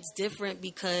 Kelly hits different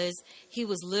because he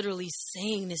was literally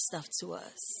saying this stuff to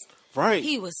us. Right.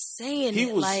 He was saying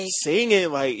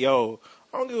like, yo,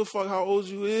 I don't give a fuck how old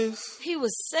you is. He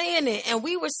was saying it, and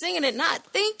we were singing it not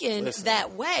thinking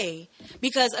that way.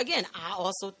 Because, again, I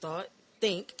also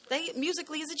think that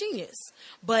musically is a genius.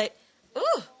 But,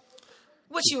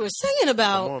 what you were singing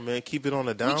about... Come on, man. Keep it on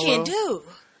the down low. We can't do.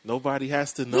 Nobody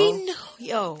has to know. We know.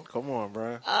 Yo. Come on,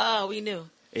 bro. Oh, we knew.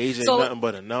 Age ain't nothing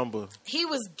but a number. He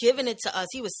was giving it to us.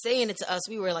 He was saying it to us.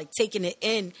 We were like taking it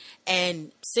in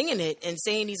and singing it and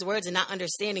saying these words and not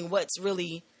understanding what's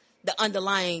really the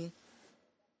underlying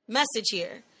message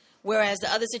here. Whereas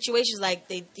the other situations, like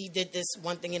he did this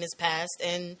one thing in his past,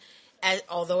 and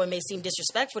although it may seem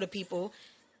disrespectful to people,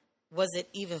 was it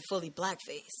even fully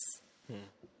blackface?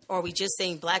 Or are we just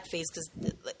saying blackface because,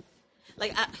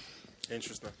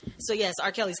 Interesting. So yes,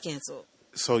 R. Kelly's canceled.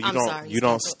 So you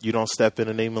don't step in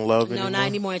the name of love anymore? No, not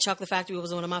anymore. Chocolate Factory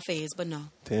was one of my faves, but no.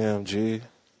 Damn, G.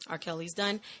 R. Kelly's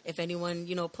done. If anyone,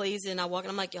 plays it and I walk in,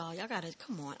 I'm like, y'all gotta,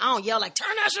 come on. I don't yell like,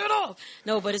 turn that shit off.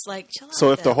 No, but it's like, chill out.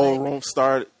 So if the whole room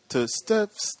started to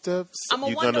step, I'm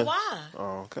gonna wonder why.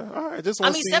 Oh, okay. All right.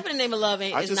 Stepping in the name of love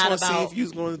is not about. I just want to see if you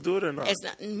was going to do it or not. It's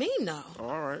not me, no.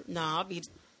 All right. No, I'll be...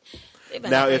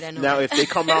 Now, if they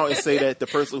come out and say that the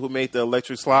person who made the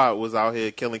electric slide was out here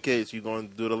killing kids, you going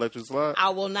to do the electric slide?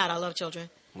 I will not. I love children.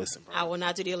 Listen, bro. I will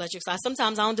not do the electric slide.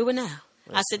 Sometimes I don't do it now.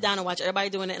 Listen. I sit down and watch everybody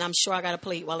doing it, and I'm sure I got a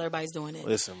plate while everybody's doing it.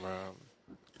 Listen, bro.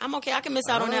 I'm okay. I can miss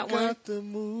out on that one. The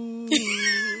move.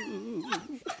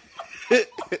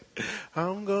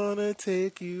 I'm gonna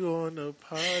take you on a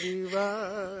party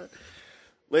ride.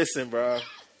 Listen, bro.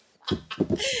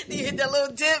 You hit that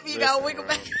little dip, you gotta wiggle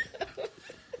back.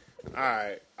 All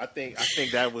right, I think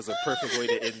that was a perfect way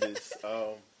to end this.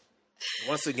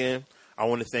 Once again, I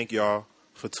want to thank y'all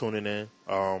for tuning in.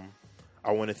 I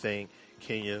want to thank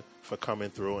Kenya for coming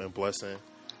through and blessing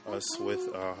us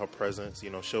with her presence.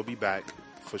 She'll be back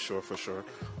for sure.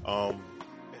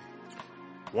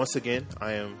 Once again,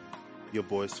 I am your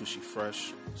boy Sushi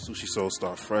Fresh, Sushi Soul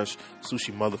Star Fresh,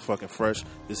 Sushi motherfucking Fresh.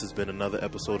 This has been another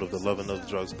episode of the Love and Other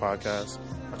Drugs podcast.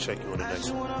 I'll check you on the next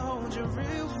one.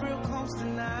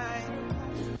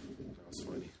 That's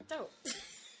funny. Dope.